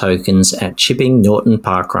handed out tokens at Chipping Norton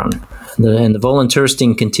Parkrun. And the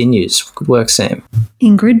volunteeristing continues. Good work, Sam.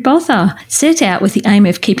 Ingrid Botha set out with the aim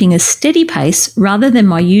of keeping a steady pace rather than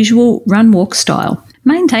my usual run-walk style.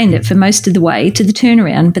 Maintained it for most of the way to the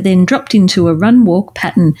turnaround, but then dropped into a run-walk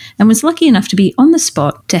pattern and was lucky enough to be on the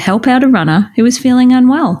spot to help out a runner who was feeling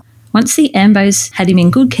unwell. Once the Ambos had him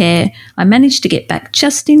in good care, I managed to get back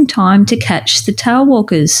just in time to catch the tail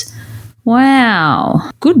walkers.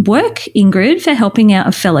 Wow. Good work, Ingrid, for helping out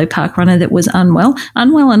a fellow parkrunner that was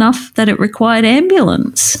unwell enough that it required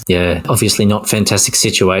ambulance. Yeah, obviously not fantastic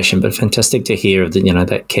situation, but fantastic to hear of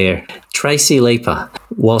that care. Tracey Leaper.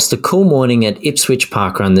 Whilst a cool morning at Ipswich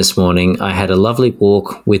Parkrun this morning, I had a lovely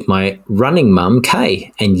walk with my running mum,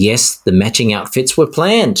 Kay. And yes, the matching outfits were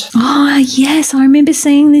planned. Oh, yes, I remember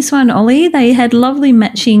seeing this one, Ollie. They had lovely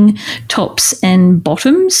matching tops and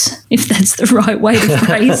bottoms, if that's the right way to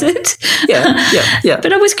phrase it. Yeah.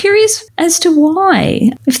 But I was curious as to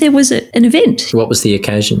why, if there was an event. What was the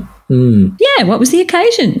occasion? Yeah, what was the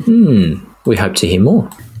occasion? We hope to hear more.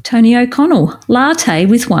 Tony O'Connell, latte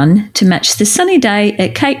with one to match the sunny day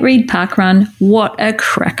at Kate Reid Parkrun. What a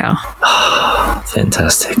cracker.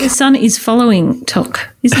 Fantastic. The sun is following Tok,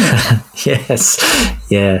 isn't it? Yes.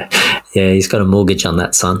 Yeah, he's got a mortgage on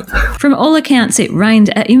that sun. From all accounts, it rained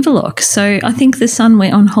at Inverloch, so I think the sun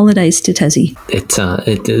went on holidays to Tassie.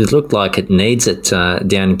 It looked like it needs it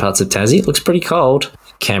down in parts of Tassie. It looks pretty cold.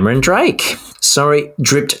 Cameron Drake. Sorry,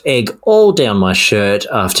 dripped egg all down my shirt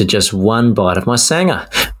after just one bite of my sanger.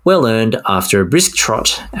 Well earned after a brisk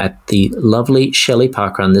trot at the lovely Shelley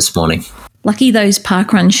Parkrun this morning. Lucky those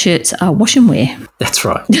Parkrun shirts are wash and wear. That's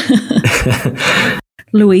right.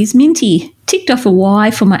 Louise Minty. Ticked off a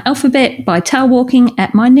Y for my alphabet by tail walking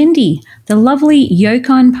at my Nendi, the lovely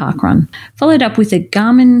Yokine Parkrun. Followed up with a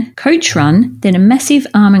Garmin coach run, then a massive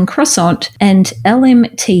Armin croissant and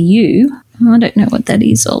LMTU. I don't know what that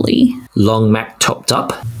is, Ollie. Long Mac topped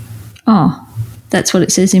up. Oh, that's what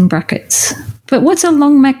it says in brackets. But what's a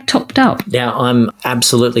long Mac topped up? Now, I'm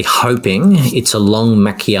absolutely hoping it's a long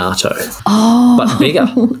macchiato. Oh. But bigger.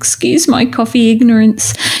 Excuse my coffee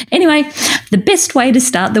ignorance. Anyway, the best way to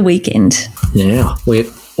start the weekend. Now,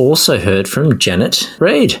 we've also heard from Janet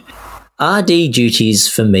Reid. RD duties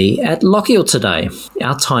for me at Lochiel today.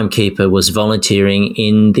 Our timekeeper was volunteering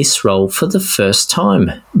in this role for the first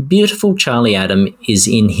time. Beautiful Charlie Adam is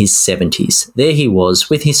in his 70s. There he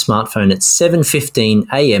was with his smartphone at 7:15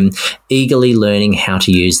 a.m. eagerly learning how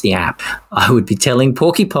to use the app. I would be telling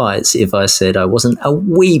porcupines if I said I wasn't a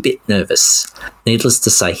wee bit nervous. Needless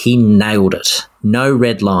to say, he nailed it. No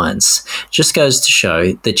red lines. Just goes to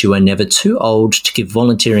show that you are never too old to give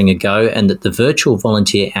volunteering a go and that the virtual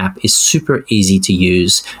volunteer app is super easy to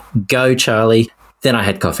use. Go, Charlie. Then I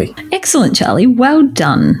had coffee. Excellent, Charlie. Well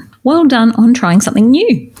done. Well done on trying something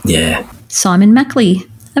new. Yeah. Simon Mackley.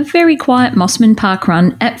 A very quiet Mossman Park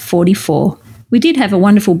run at 44. We did have a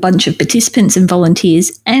wonderful bunch of participants and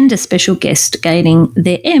volunteers and a special guest gaining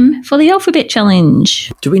their M for the Alphabet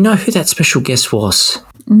Challenge. Do we know who that special guest was?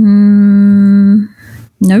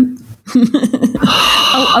 Nope.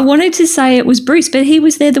 I wanted to say it was Bruce, but he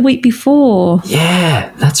was there the week before.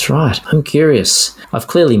 Yeah, that's right. I'm curious. I've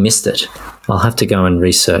clearly missed it. I'll have to go and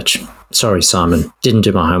research. Sorry, Simon. Didn't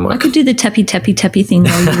do my homework. I could do the tappy thing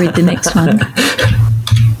while you read the next one.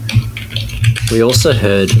 We also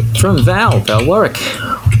heard from Val Warwick.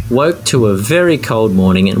 Woke to a very cold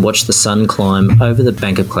morning and watched the sun climb over the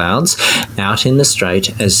bank of clouds out in the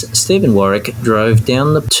straight as Stephen Warwick drove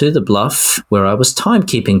down to the bluff where I was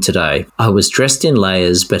timekeeping today. I was dressed in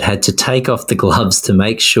layers but had to take off the gloves to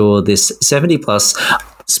make sure this 70-plus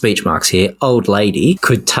speech marks here, old lady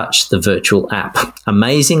could touch the virtual app.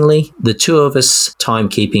 Amazingly, the two of us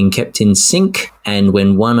timekeeping kept in sync, and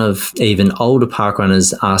when one of even older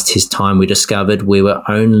parkrunners asked his time, we discovered we were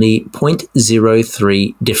only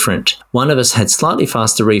 0.03 different. One of us had slightly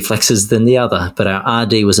faster reflexes than the other, but our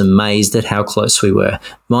RD was amazed at how close we were.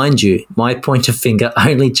 Mind you, my pointer finger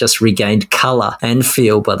only just regained colour and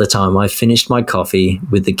feel by the time I finished my coffee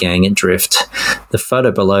with the gang at Drift. The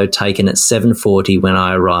photo below taken at 7:40 when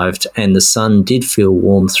I arrived, and the sun did feel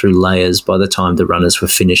warm through layers by the time the runners were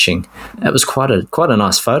finishing. It was quite a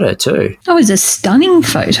nice photo too. That was a stunning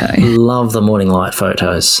photo. Love the morning light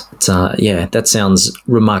photos. Yeah, that sounds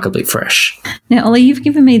remarkably fresh. Now, Ollie, you've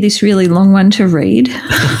given me this really long one to read.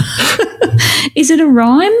 Is it a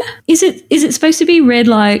rhyme? Is it supposed to be read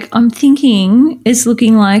like, I'm thinking it's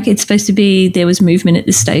looking like it's supposed to be there was movement at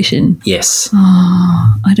the station? Yes.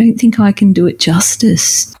 Oh, I don't think I can do it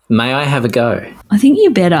justice. May I have a go? I think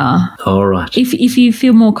you better. All right. If you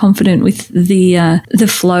feel more confident with the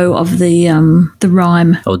flow of the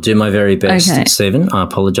rhyme. I'll do my very best, okay. Stephen. I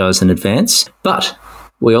apologise in advance. But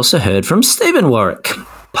we also heard from Stephen Warwick.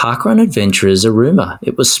 Parkrun adventurers a rumour.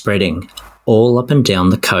 It was spreading all up and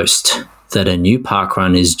down the coast that a new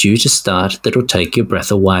parkrun is due to start that'll take your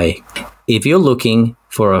breath away. If you're looking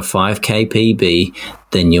for a 5K PB,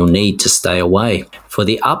 then you'll need to stay away. For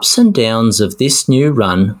the ups and downs of this new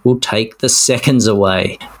run will take the seconds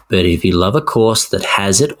away. But if you love a course that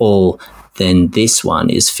has it all, then this one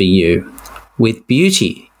is for you. With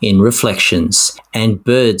beauty, in reflections and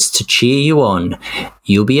birds to cheer you on,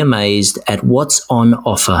 you'll be amazed at what's on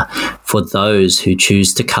offer for those who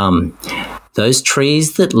choose to come. Those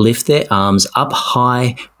trees that lift their arms up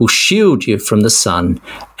high will shield you from the sun,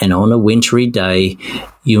 and on a wintry day,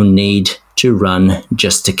 you'll need to run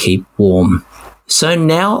just to keep warm. So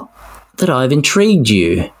now that I've intrigued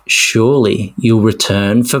you, surely you'll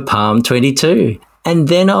return for Palm 22, and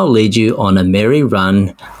then I'll lead you on a merry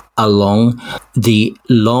run along the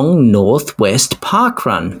long northwest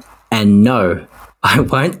parkrun. And no, I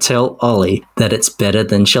won't tell Ollie that it's better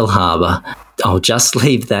than Shellharbour. I'll just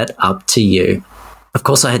leave that up to you. Of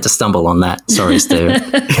course, I had to stumble on that. Sorry, Steve.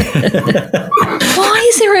 Why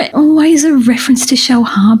is there always a reference to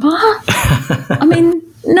Shellharbour? I mean,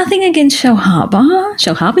 nothing against Shellharbour.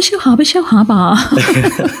 Shellharbour.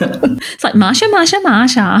 It's like Marsha.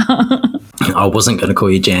 I wasn't going to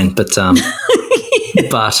call you Jan, but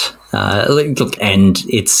look, and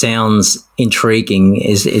it sounds intriguing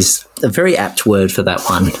is a very apt word for that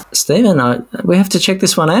one. Stephen, we have to check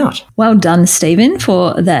this one out. Well done, Stephen,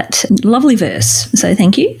 for that lovely verse. So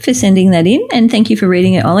thank you for sending that in, and thank you for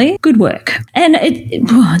reading it, Ollie. Good work. And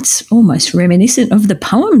it's almost reminiscent of the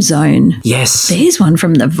Poem Zone. Yes. There's one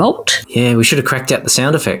from the vault. Yeah, we should have cracked out the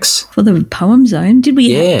sound effects. For the Poem Zone. Did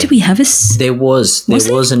we have a... There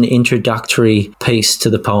was an introductory piece to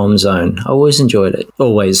the Poem Zone. I always enjoyed it.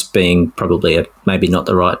 Always being probably maybe not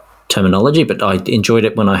the right terminology, but I enjoyed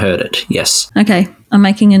it when I heard it, yes. Okay, I'm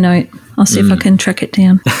making a note. I'll see if I can track it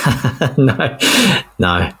down. No.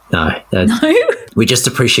 No? We just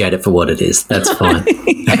appreciate it for what it is. That's fine.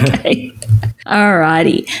 Okay.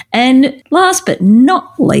 Alrighty. And last but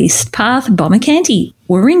not least, Path Bombercanty.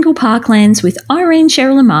 Warringal Parklands with Irene,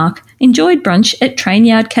 Cheryl and Mark. Enjoyed brunch at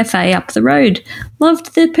Trainyard Cafe up the road.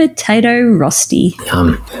 Loved the potato rosti.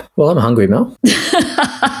 Well, I'm hungry, Mel.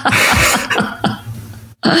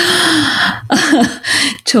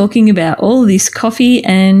 Talking about all this coffee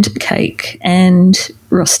and cake and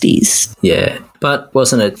rosties. Yeah, but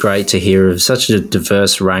wasn't it great to hear of such a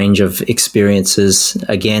diverse range of experiences?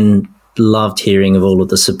 Again, loved hearing of all of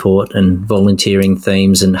the support and volunteering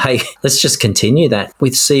themes. And hey, let's just continue that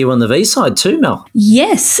with See You on the V side too, Mel.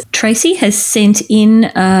 Yes, Tracey has sent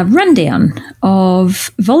in a rundown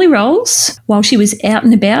of volley rolls while she was out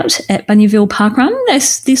and about at Bunyaville Parkrun.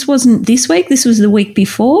 This wasn't this week, this was the week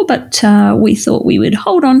before, but we thought we would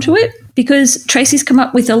hold on to it because Tracey's come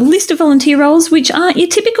up with a list of volunteer roles which aren't your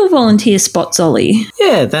typical volunteer spots, Ollie.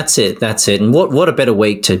 Yeah, that's it. And what a better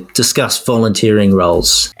week to discuss volunteering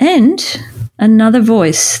roles. And another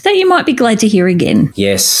voice that you might be glad to hear again.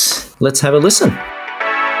 Yes, let's have a listen.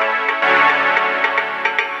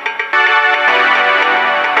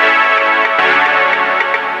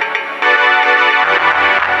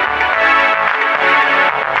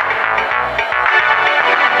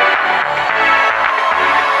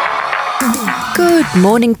 Good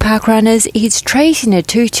morning, parkrunners. It's Tracey in a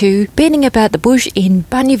tutu, beating about the bush in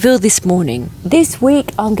Bunyaville this morning. This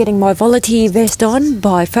week, I'm getting my volunteer vest on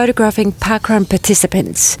by photographing parkrun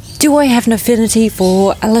participants. Do I have an affinity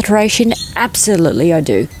for alliteration? Absolutely, I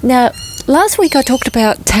do. Now, last week I talked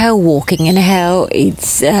about tail walking and how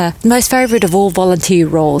it's the most favourite of all volunteer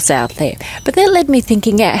roles out there. But that led me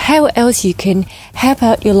thinking how else you can help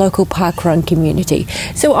out your local parkrun community.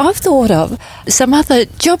 So I've thought of some other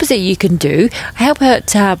jobs that you can do, help out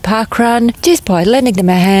parkrun just by lending them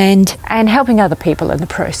a hand and helping other people in the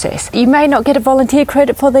process. You may not get a volunteer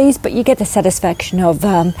credit for these, but you get the satisfaction of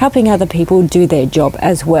helping other people do their job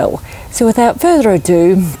as well. So without further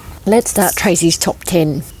ado, let's start Tracey's top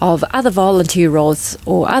 10 of other volunteer roles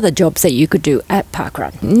or other jobs that you could do at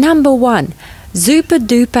parkrun. Number 1, Zuper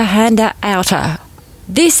Duper Hander Outer.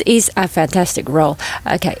 This is a fantastic role.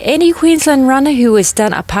 Okay, any Queensland runner who has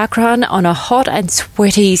done a parkrun on a hot and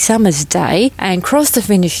sweaty summer's day and crossed the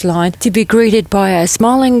finish line to be greeted by a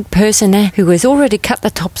smiling person who has already cut the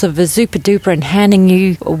tops of a Zuper Duper and handing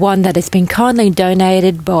you one that has been kindly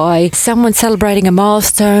donated by someone celebrating a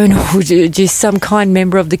milestone or just some kind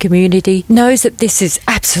member of the community knows that this is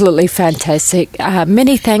absolutely fantastic.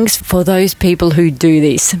 Many thanks for those people who do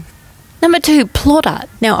this. Number 2, plotter.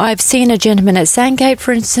 Now, I've seen a gentleman at Sandgate,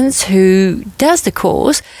 for instance, who does the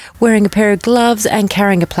course wearing a pair of gloves and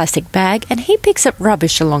carrying a plastic bag, and he picks up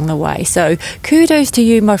rubbish along the way. So, kudos to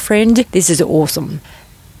you, my friend. This is awesome.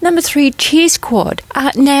 Number 3, cheer squad.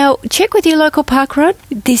 Now, check with your local parkrun.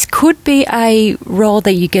 This could be a role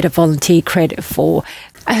that you get a volunteer credit for.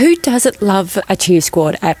 Who doesn't love a cheer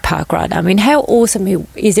squad at parkrun? I mean, how awesome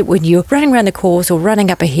is it when you're running around the course or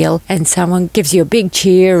running up a hill and someone gives you a big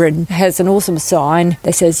cheer and has an awesome sign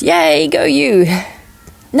that says, "Yay, go you."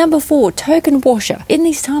 Number 4, token washer. In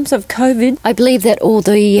these times of COVID, I believe that all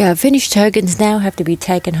the finished tokens now have to be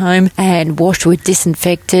taken home and washed with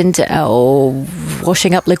disinfectant or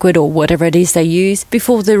washing up liquid or whatever it is they use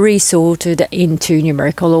before they're resorted into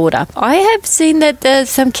numerical order. I have seen that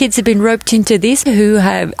some kids have been roped into this who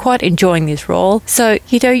have quite enjoying this role. So,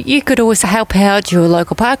 you could always help out your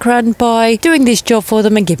local parkrun by doing this job for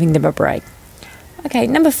them and giving them a break. Okay,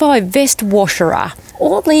 number 5, vest washerer.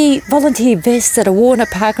 All the volunteer vests that are worn at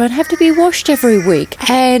parkrun have to be washed every week.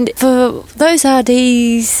 And for those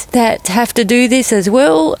RDs that have to do this as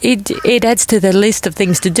well, it adds to the list of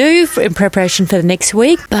things to do in preparation for the next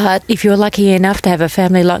week. But if you're lucky enough to have a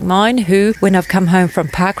family like mine who, when I've come home from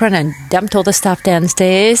parkrun and dumped all the stuff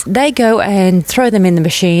downstairs, they go and throw them in the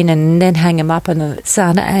machine and then hang them up in the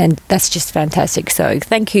sun, and that's just fantastic. So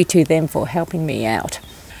thank you to them for helping me out.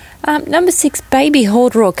 Number 6, baby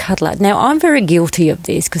holder or cuddler. Now, I'm very guilty of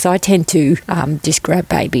this because I tend to just grab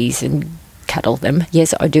babies and cuddle them.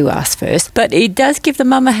 Yes, I do ask first. But it does give the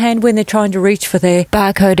mum a hand when they're trying to reach for their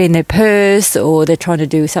barcode in their purse or they're trying to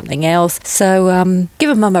do something else. So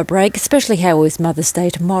give a mum a break, especially how it's Mother's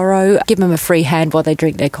Day tomorrow. Give them a free hand while they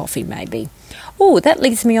drink their coffee, maybe. Oh, that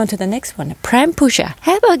leads me on to the next one, a pram pusher.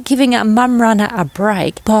 How about giving a mum runner a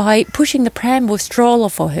break by pushing the pram or stroller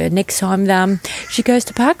for her next time she goes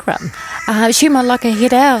to parkrun? She might like a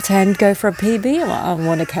hit out and go for a PB on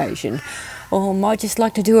one occasion, or might just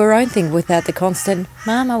like to do her own thing without the constant,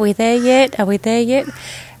 Mum, are we there yet? Are we there yet?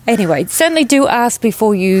 Anyway, certainly do ask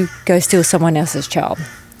before you go steal someone else's child.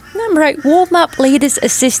 Number 8, warm-up leader's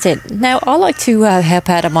assistant. Now, I like to help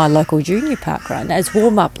out at my local junior parkrun as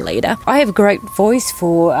warm-up leader. I have a great voice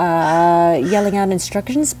for yelling out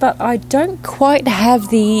instructions, but I don't quite have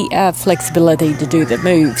the flexibility to do the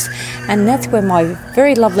moves. And that's where my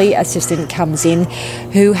very lovely assistant comes in,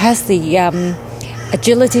 who has the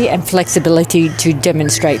agility and flexibility to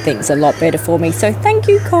demonstrate things a lot better for me. So thank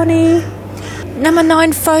you, Connie. Number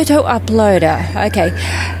 9, photo uploader. Okay.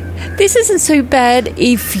 This isn't so bad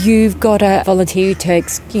if you've got a volunteer who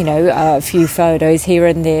takes, a few photos here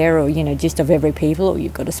and there or, just of every people, or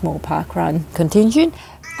you've got a small parkrun contingent.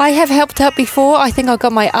 I have helped out before. I think I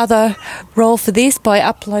got my other role for this by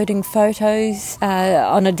uploading photos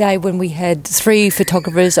on a day when we had 3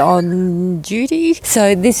 photographers on duty.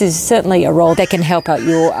 So this is certainly a role that can help out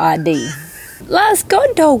your RD. Last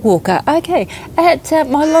guide dog walker. Okay, at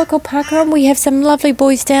my local parkrun, we have some lovely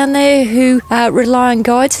boys down there who rely on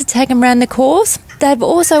guides to take them around the course. They've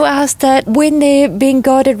also asked that when they're being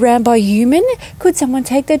guided around by a human, could someone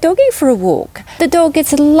take their doggy for a walk? The dog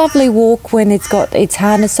gets a lovely walk when it's got its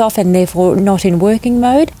harness off and therefore not in working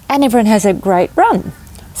mode, and everyone has a great run.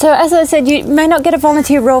 So as I said, you may not get a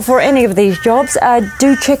volunteer role for any of these jobs.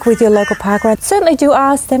 Do check with your local parkrun. Certainly do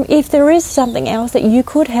ask them if there is something else that you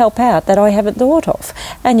could help out that I haven't thought of,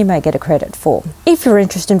 and you may get a credit for. If you're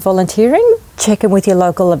interested in volunteering, check in with your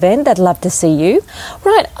local event. They'd love to see you.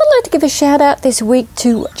 Right, I'd like to give a shout out this week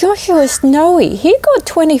to Joshua Snowy. He got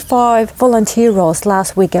 25 volunteer roles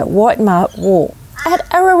last week at White Mart Walk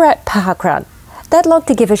at Ararat Parkrun. They'd like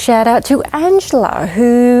to give a shout out to Angela,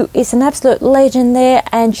 who is an absolute legend there,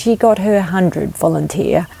 and she got her 100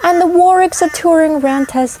 volunteer. And the Warwicks are touring around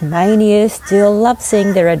Tasmania, still love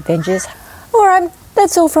seeing their adventures. Alright,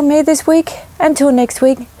 that's all from me this week. Until next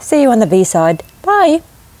week, see you on the V-side. Bye!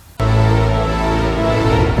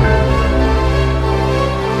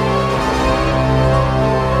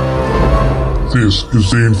 This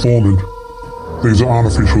is the informant. These are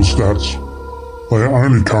unofficial stats. They are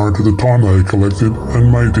only current at the time they are collected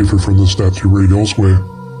and may differ from the stats you read elsewhere.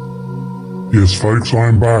 Yes folks, I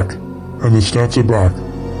am back, and the stats are back,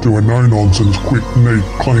 to a no-nonsense, quick, neat,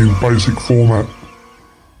 clean, basic format.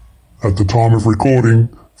 At the time of recording,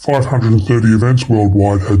 530 events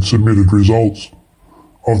worldwide had submitted results.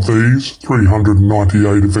 Of these,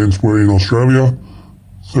 398 events were in Australia,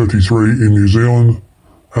 33 in New Zealand,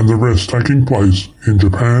 and the rest taking place in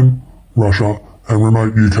Japan, Russia, and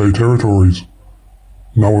remote UK territories.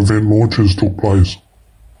 No event launches took place.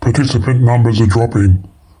 Participant numbers are dropping.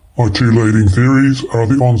 My 2 leading theories are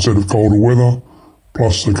the onset of colder weather,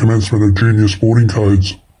 plus the commencement of junior sporting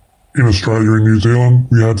codes. In Australia and New Zealand,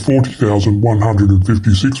 we had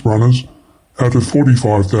 40,156 runners out of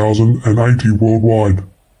 45,080 worldwide.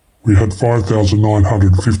 We had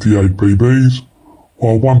 5,958 PBs,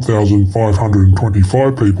 while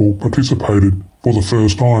 1,525 people participated for the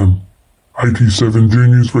first time. 87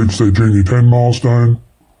 juniors reached their Junior 10 milestone,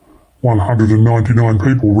 199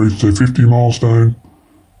 people reached their 50 milestone,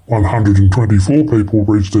 124 people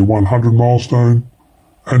reached their 100 milestone,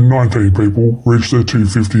 and 19 people reached their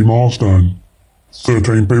 250 milestone.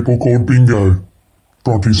 13 people called bingo.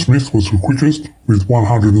 Bronte Smith was the quickest with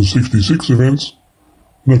 166 events.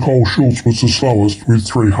 Nicole Schultz was the slowest with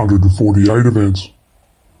 348 events.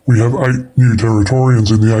 We have 8 new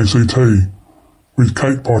Territorians in the ACT, with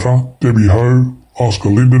Kate Potter, Debbie Ho, Oscar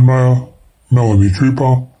Lindenmayer, Melanie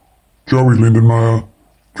Cooper, Joey Lindenmayer,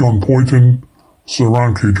 John Poynton,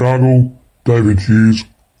 Saran Kujagal, David Hughes,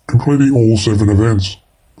 completing all 7 events.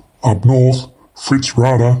 Up north, Fritz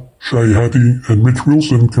Rada, Shay Hattie and Mitch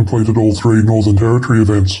Wilson completed all 3 Northern Territory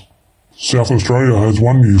events. South Australia has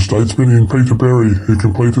 1 new statesman in Peter Berry, who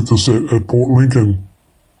completed the set at Port Lincoln.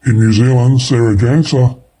 In New Zealand, Sarah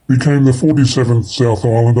Janser became the 47th South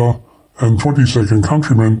Islander and 22nd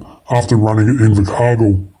countryman after running at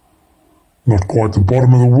Invercargill. Not quite the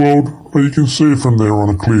bottom of the world, but you can see it from there on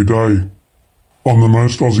a clear day. On the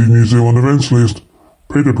most Aussie New Zealand events list,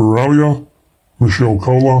 Peter Baralia, Michelle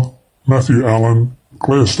Kohler, Matthew Allen,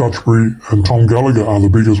 Claire Stutchbury and Tom Gallagher are the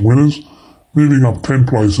biggest winners, moving up 10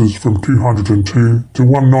 places from 202 to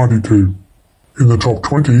 192. In the top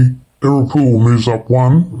 20, Errol Poole moves up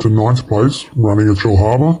 1 to 9th place, running at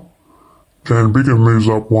Shellharbour. Jan Bigham moves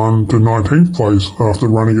up 1 to 19th place after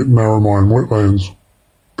running at Narromine Wetlands.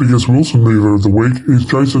 Biggest Wilson mover of the week is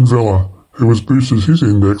Jason Vella, who has boosted his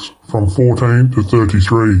index from 14 to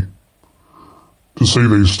 33. To see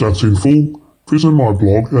these stats in full, visit my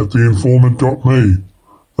blog at theinformant.me.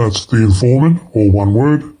 That's theinformant, all one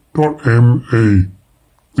word, .me.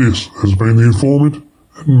 This has been The Informant,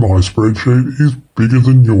 and my spreadsheet is bigger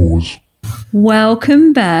than yours.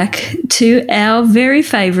 Welcome back to our very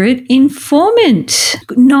favourite informant.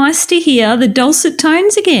 Nice to hear the dulcet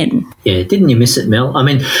tones again. Yeah, didn't you miss it, Mel? I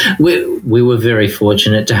mean, we were very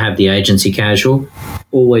fortunate to have the agency casual.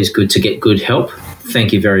 Always good to get good help.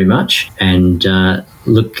 Thank you very much. And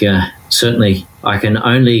certainly I can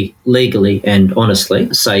only legally and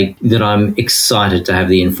honestly say that I'm excited to have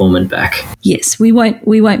the informant back. Yes, we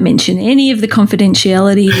won't mention any of the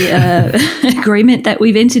confidentiality agreement that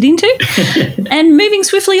we've entered into. And moving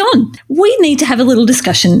swiftly on, we need to have a little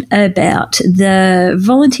discussion about the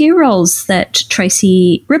volunteer roles that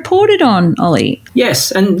Tracey reported on, Ollie.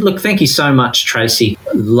 Yes, and look, thank you so much, Tracey.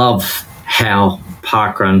 Love how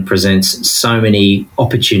Parkrun presents so many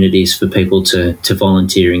opportunities for people to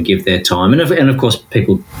volunteer and give their time. And of course,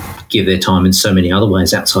 people give their time in so many other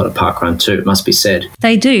ways outside of Parkrun too, it must be said.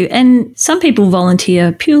 They do. And some people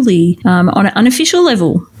volunteer purely on an unofficial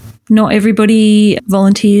level. Not everybody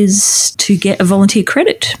volunteers to get a volunteer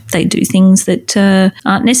credit. They do things that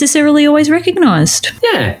aren't necessarily always recognised.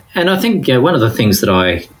 Yeah, and I think one of the things that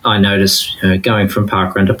I notice going from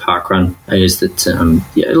parkrun to parkrun is that,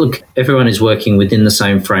 look, everyone is working within the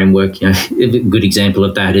same framework. A good example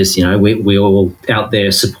of that is, we're all out there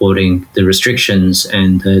supporting the restrictions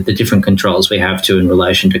and the different controls we have in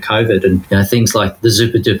relation to COVID, and things like the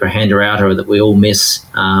super duper hander outer that we all miss.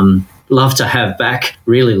 Love to have back,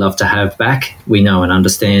 really love to have back. We know and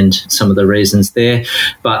understand some of the reasons there,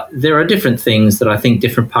 but there are different things that I think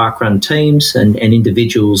different parkrun teams and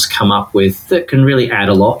individuals come up with that can really add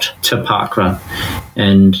a lot to parkrun.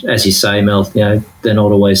 And as you say, Mel, they're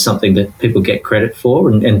not always something that people get credit for,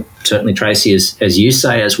 and certainly Tracey, as you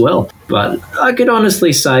say as well. But I could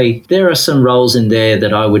honestly say there are some roles in there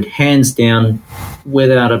that I would hands down,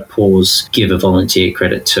 without a pause, give a volunteer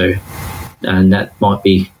credit to. And that might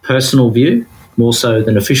be personal view more so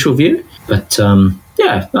than official view. But,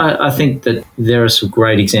 I think that there are some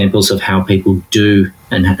great examples of how people do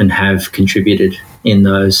and have contributed in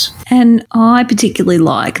those. And I particularly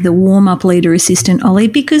like the warm-up leader assistant, Ollie,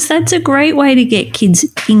 because that's a great way to get kids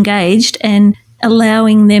engaged and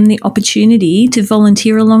allowing them the opportunity to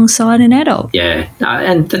volunteer alongside an adult. Yeah,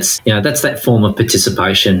 and that's that form of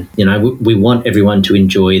participation. We want everyone to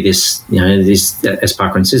enjoy this, this, as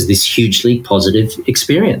Parkrun says, this hugely positive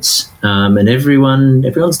experience. And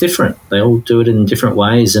everyone's different. They all do it in different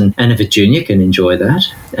ways. And if a junior can enjoy that,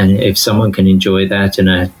 and if someone can enjoy that in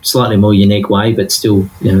a slightly more unique way, but still,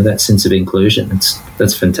 that sense of inclusion,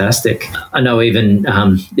 that's fantastic. I know even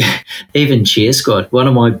Cheer Squad, one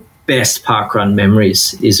of my best parkrun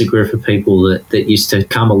memories is a group of people that used to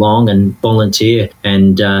come along and volunteer.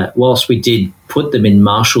 And whilst we did put them in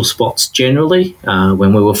marshal spots generally,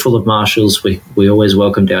 when we were full of marshals, we always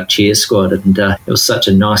welcomed our cheer squad. And it was such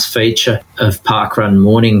a nice feature of parkrun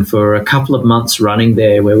morning for a couple of months running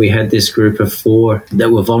there, where we had this group of 4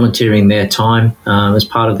 that were volunteering their time as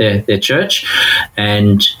part of their church.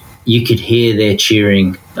 And you could hear their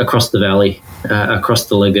cheering across the valley, across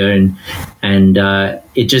the lagoon, and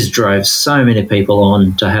it just drove so many people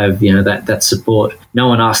on to have that support. No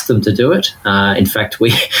one asked them to do it. In fact,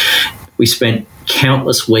 we spent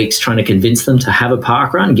countless weeks trying to convince them to have a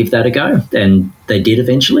parkrun and give that a go, and they did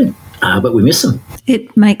eventually. but we miss them.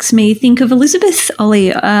 It makes me think of Elizabeth,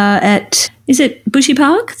 Ollie, is it Bushy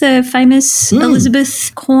Park, the famous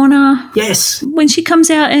Elizabeth Corner? Yes. When she comes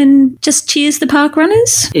out and just cheers the park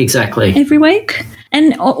runners? Exactly. Every week.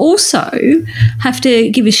 And also have to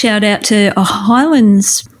give a shout out to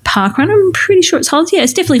Highlands Parkrun. I'm pretty sure it's Highlands. Yeah,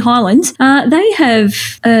 it's definitely Highlands. They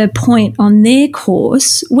have a point on their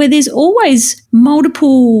course where there's always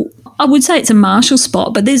multiple, I would say it's a marshal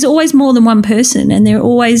spot, but there's always more than one person and they're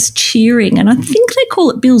always cheering. And I think they call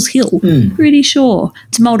it Bill's Hill. Pretty sure.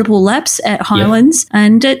 It's multiple laps at Highlands. Yep.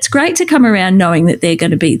 And it's great to come around knowing that they're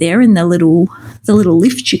going to be there in the little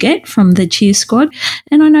lift you get from the cheer squad.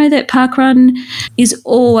 And I know that Parkrun is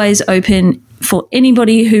always open for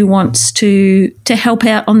anybody who wants to help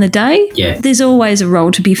out on the day. Yeah. There's always a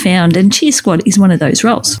role to be found, and cheer squad is one of those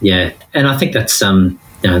roles. Yeah, and I think that's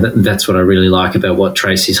that's what I really like about what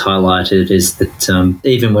Tracey's highlighted is that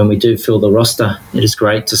even when we do fill the roster, it is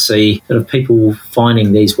great to see sort of people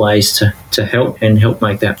finding these ways to help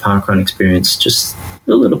make that parkrun experience just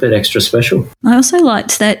a little bit extra special. I also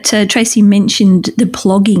liked that Tracey mentioned the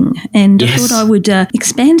plogging, and I thought I would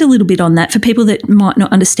expand a little bit on that for people that might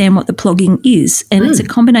not understand what the plogging is. And it's a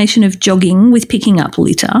combination of jogging with picking up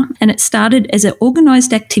litter, and it started as an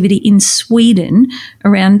organised activity in Sweden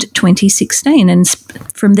around 2016, and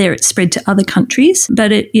from there it spread to other countries.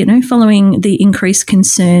 But following the increased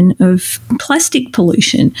concern of plastic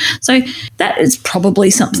pollution, so that is probably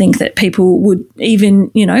something that people would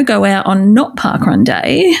even go out on not parkrun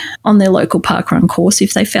day on their local parkrun course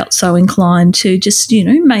if they felt so inclined to just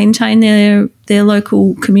maintain their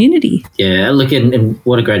local community. Yeah, look, and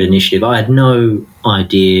what a great initiative. I had no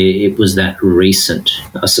idea it was that recent.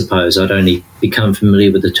 I suppose I'd only become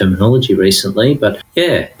familiar with the terminology recently, but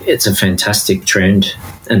yeah, it's a fantastic trend.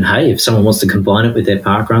 And hey, if someone wants to combine it with their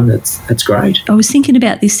parkrun, that's great. I was thinking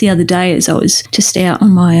about this the other day as I was just out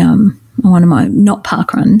on my one of my not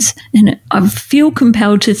park runs, and I feel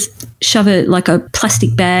compelled to shove like a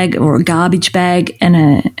plastic bag or a garbage bag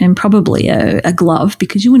and probably a glove,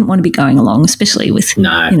 because you wouldn't want to be going along, especially with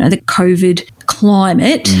the COVID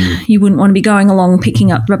climate. You wouldn't want to be going along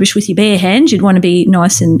picking up rubbish with your bare hands. You'd want to be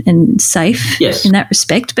nice and safe in that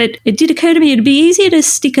respect. But it did occur to me it'd be easier to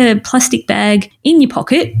stick a plastic bag in your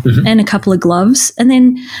pocket and a couple of gloves, and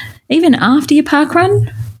then even after your park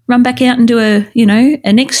run back out and do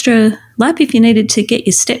an extra lap if you needed to get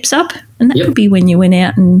your steps up. And that could be when you went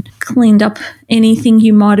out and cleaned up anything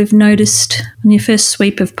you might have noticed on your first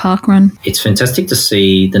sweep of parkrun. It's fantastic to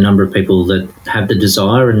see the number of people that have the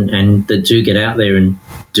desire and that do get out there and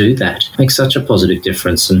do that. It makes such a positive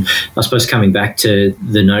difference. And I suppose coming back to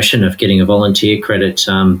the notion of getting a volunteer credit,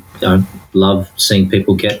 I love seeing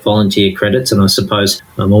people get volunteer credits, and I suppose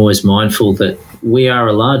I'm always mindful that we are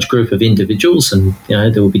a large group of individuals, and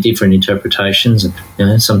there will be different interpretations,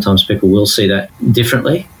 and sometimes people will see that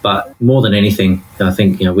differently. But more than anything, I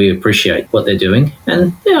think we appreciate what they're doing,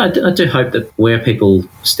 and I do hope that where people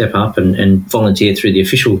step up and volunteer through the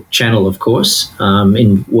official channel, of course,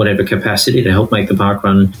 in whatever capacity to help make the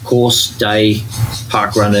parkrun course day,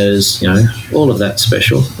 park runners, all of that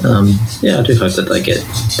special. I do hope that they get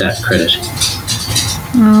that credit.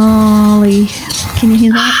 Ollie, can you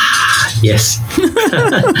hear that? Yes.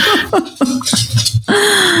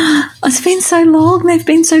 It's been so long. They've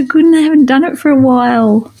been so good, and they haven't done it for a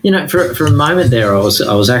while. For a moment there, I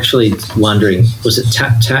was actually wondering, was it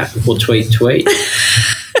tap tap or tweet tweet?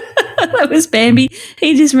 That was Bambi.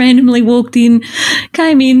 He just randomly walked in,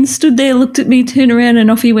 came in, stood there, looked at me, turned around,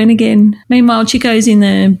 and off he went again. Meanwhile, Chico's in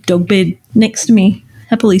the dog bed next to me,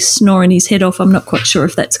 happily snoring his head off. I'm not quite sure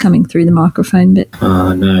if that's coming through the microphone, but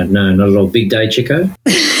no, not at all. Big day, Chico.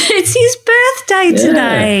 It's his birthday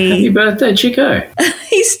today. Happy birthday, Chico.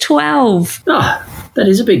 He's 12. Oh, that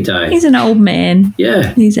is a big day. He's an old man.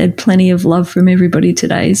 Yeah. He's had plenty of love from everybody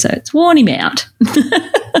today, so it's worn him out.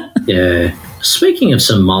 Yeah. Speaking of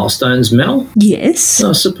some milestones, Mel. Yes.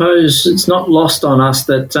 I suppose it's not lost on us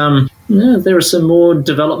that there are some more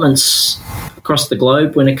developments across the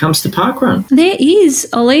globe when it comes to parkrun. There is,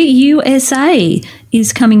 Ollie. USA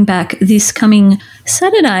is coming back this coming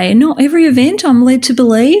Saturday. Not every event, I'm led to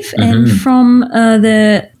believe. And from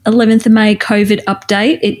the 11th of May COVID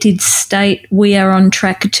update, it did state we are on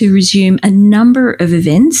track to resume a number of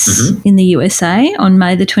events in the USA on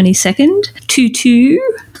May the 22nd. 2-2.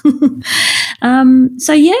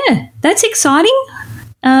 So, yeah, that's exciting.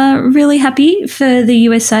 Really happy for the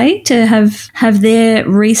USA to have their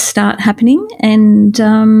restart happening. And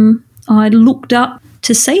I looked up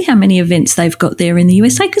to see how many events they've got there in the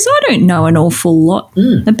USA, because I don't know an awful lot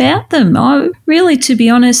about them. I really, to be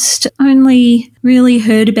honest, only really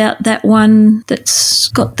heard about that one that's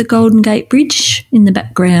got the Golden Gate Bridge in the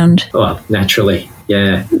background. Oh, naturally.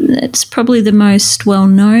 Yeah. That's probably the most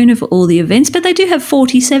well-known of all the events, but they do have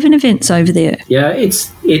 47 events over there. Yeah,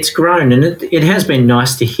 it's grown, and it has been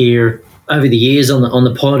nice to hear over the years on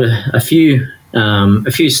the pod a few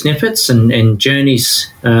snippets and journeys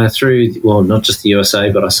through, well, not just the USA,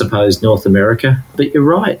 but I suppose North America. But you're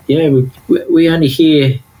right. Yeah, we only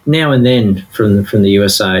hear now and then from the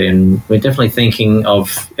USA, and we're definitely thinking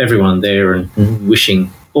of everyone there and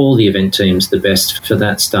wishing all the event teams the best for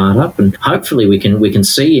that startup, and hopefully we can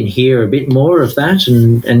see and hear a bit more of that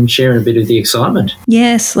and share a bit of the excitement.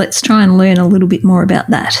 Yes, let's try and learn a little bit more about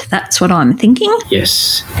that. That's what I'm thinking.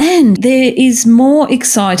 Yes. And there is more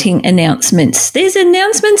exciting announcements. There's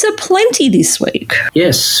announcements aplenty this week.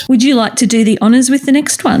 Yes. Would you like to do the honours with the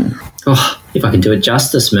next one? Oh, if I can do it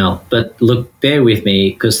justice, Mel. But look, bear with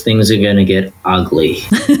me because things are going to get ugly.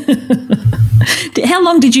 How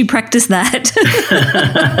long did you practice that?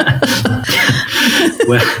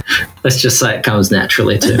 Well, let's just say it comes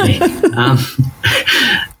naturally to me.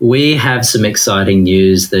 We have some exciting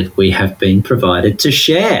news that we have been provided to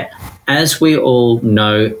share. As we all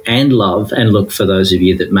know and love, and look, for those of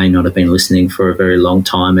you that may not have been listening for a very long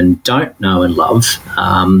time and don't know and love...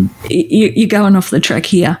 You're going off the track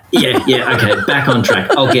here. Yeah, okay, back on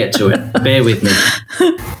track. I'll get to it. Bear with me.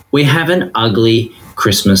 We have an ugly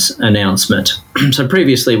Christmas announcement. So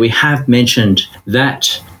previously we have mentioned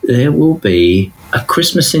that there will be a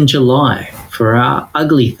Christmas in July for our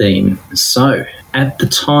ugly theme. So at the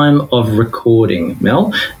time of recording,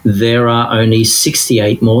 Mel, there are only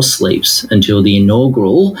 68 more sleeps until the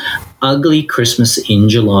inaugural Ugly Christmas in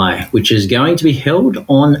July, which is going to be held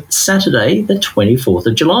on Saturday, the 24th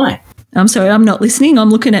of July. I'm sorry, I'm not listening. I'm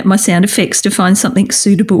looking at my sound effects to find something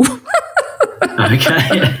suitable.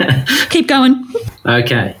 Okay. Keep going.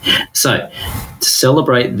 Okay. So, to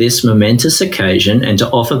celebrate this momentous occasion and to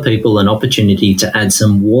offer people an opportunity to add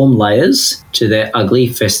some warm layers to their ugly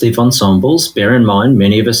festive ensembles, bear in mind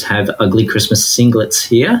many of us have ugly Christmas singlets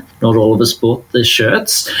here. Not all of us bought the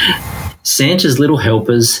shirts. Santa's little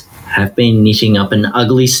helpers have been knitting up an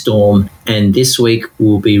ugly storm, and this week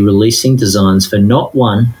we'll be releasing designs for not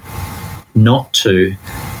one, not two,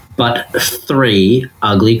 but 3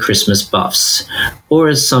 ugly Christmas buffs, or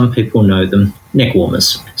as some people know them, neck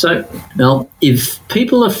warmers. So, Mel, if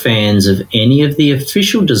people are fans of any of the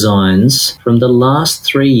official designs from the last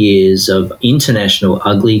 3 years of International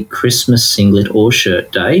Ugly Christmas Singlet or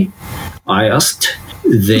Shirt Day, I asked,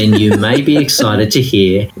 then you may be excited to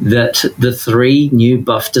hear that the 3 new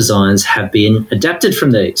buff designs have been adapted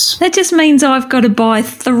from these. That just means I've got to buy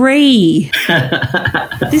 3.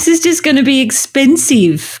 This is just going to be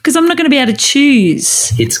expensive because I'm not going to be able to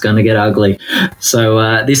choose. It's going to get ugly.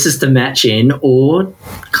 So this is to match in or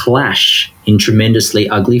clash in tremendously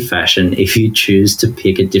ugly fashion if you choose to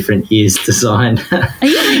pick a different year's design. Are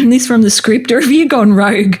you reading this from the script or have you gone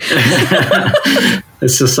rogue?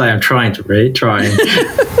 Let's just say I'm trying to read,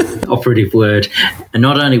 operative word. And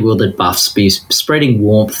not only will the buffs be spreading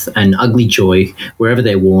warmth and ugly joy wherever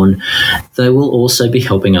they're worn, they will also be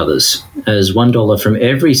helping others, as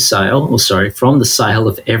 $1 from the sale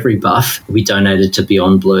of every buff will be donated to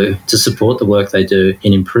Beyond Blue to support the work they do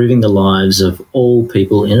in improving the lives of all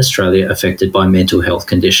people in Australia affected by mental health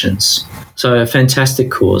conditions. So a fantastic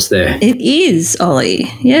cause there. It is, Ollie.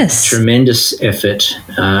 Yes. Tremendous effort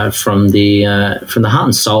from the heart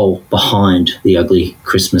and soul behind the ugly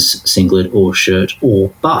Christmas singlet or shirt or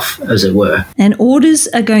buff, as it were. And orders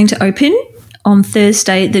are going to open on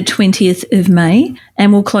Thursday, the 20th of May,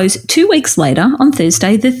 and will close 2 weeks later on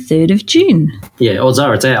Thursday, the 3rd of June. Yeah, odds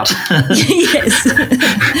are it's out. Yes.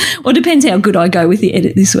 Well, it depends how good I go with the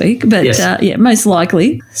edit this week, but yes. Most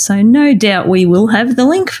likely. So no doubt we will have the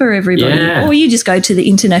link for everybody. Yeah. Or you just go to the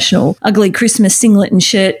International Ugly Christmas Singlet and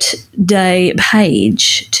Shirt Day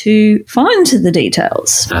page to find the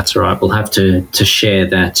details. That's right. We'll have to share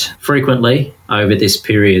that frequently over this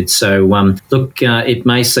period. So, look, it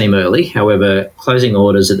may seem early. However, closing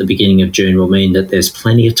orders at the beginning of June will mean that there's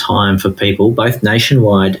plenty of time for people, both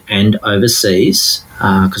nationwide and overseas,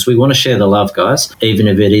 because we want to share the love, guys, even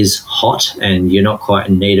if it is hot and you're not quite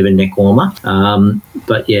in need of a neck warmer.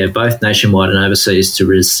 But, yeah, both nationwide and overseas to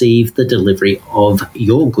receive the delivery of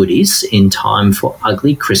your goodies in time for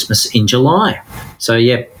Ugly Christmas in July. So,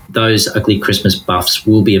 yeah, those ugly Christmas buffs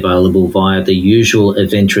will be available via the usual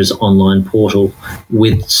Adventurers online portal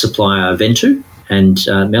with supplier Ventu And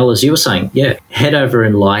Mel, as you were saying, head over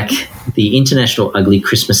and like the International Ugly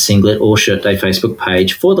Christmas Singlet or Shirt Day Facebook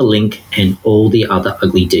page for the link and all the other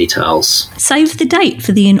ugly details. Save the date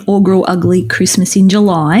for the inaugural Ugly Christmas in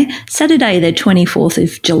July, Saturday the 24th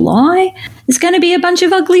of July. There's going to be a bunch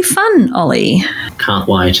of ugly fun, Ollie. Can't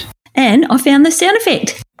wait. And I found the sound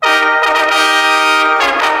effect.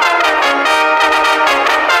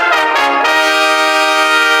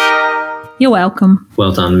 You're welcome.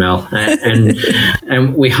 Well done, Mel.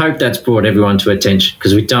 And we hope that's brought everyone to attention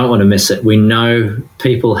because we don't want to miss it. We know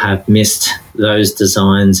people have missed those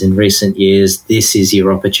designs in recent years. This is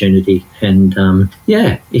your opportunity. And,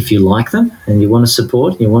 if you like them and you want to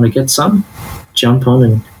support, you want to get some, jump on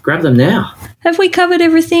and grab them now. Have we covered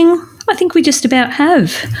everything? I think we just about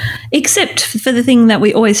have, except for the thing that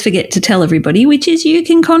we always forget to tell everybody, which is you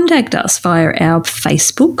can contact us via our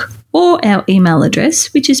Facebook or our email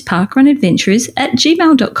address, which is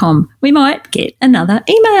parkrunadventurers@gmail.com. We might get another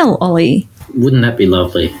email, Ollie. Wouldn't that be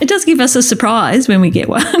lovely? It does give us a surprise when we get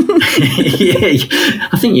one. Yeah,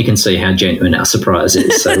 I think you can see how genuine our surprise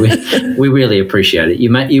is. So we really appreciate it.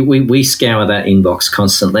 We scour that inbox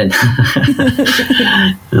constantly.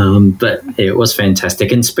 But it was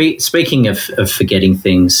fantastic. And speaking of forgetting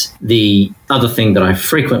things, the other thing that I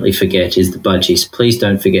frequently forget is the budgies. Please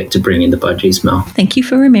don't forget to bring in the budgies, Mel. Thank you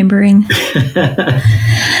for remembering.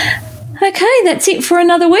 Okay, that's it for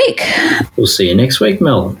another week. We'll see you next week,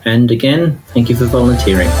 Mel. And again, thank you for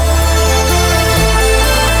volunteering.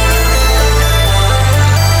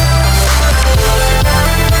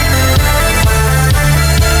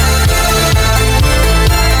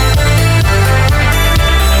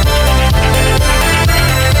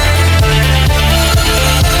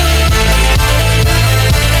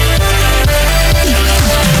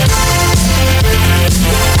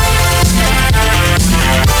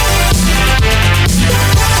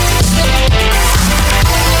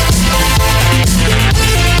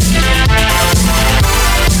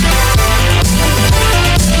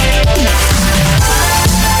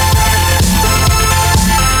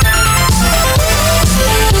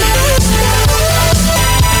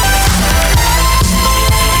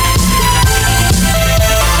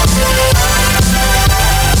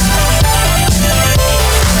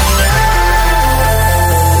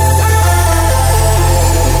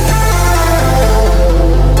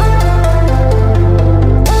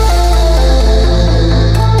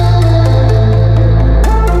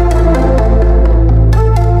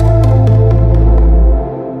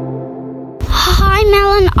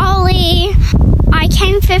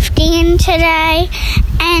 Today,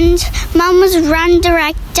 and Mum was run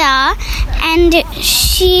director, and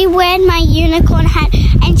she wore my unicorn hat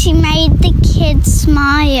and she made the kids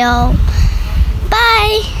smile.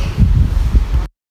 Bye.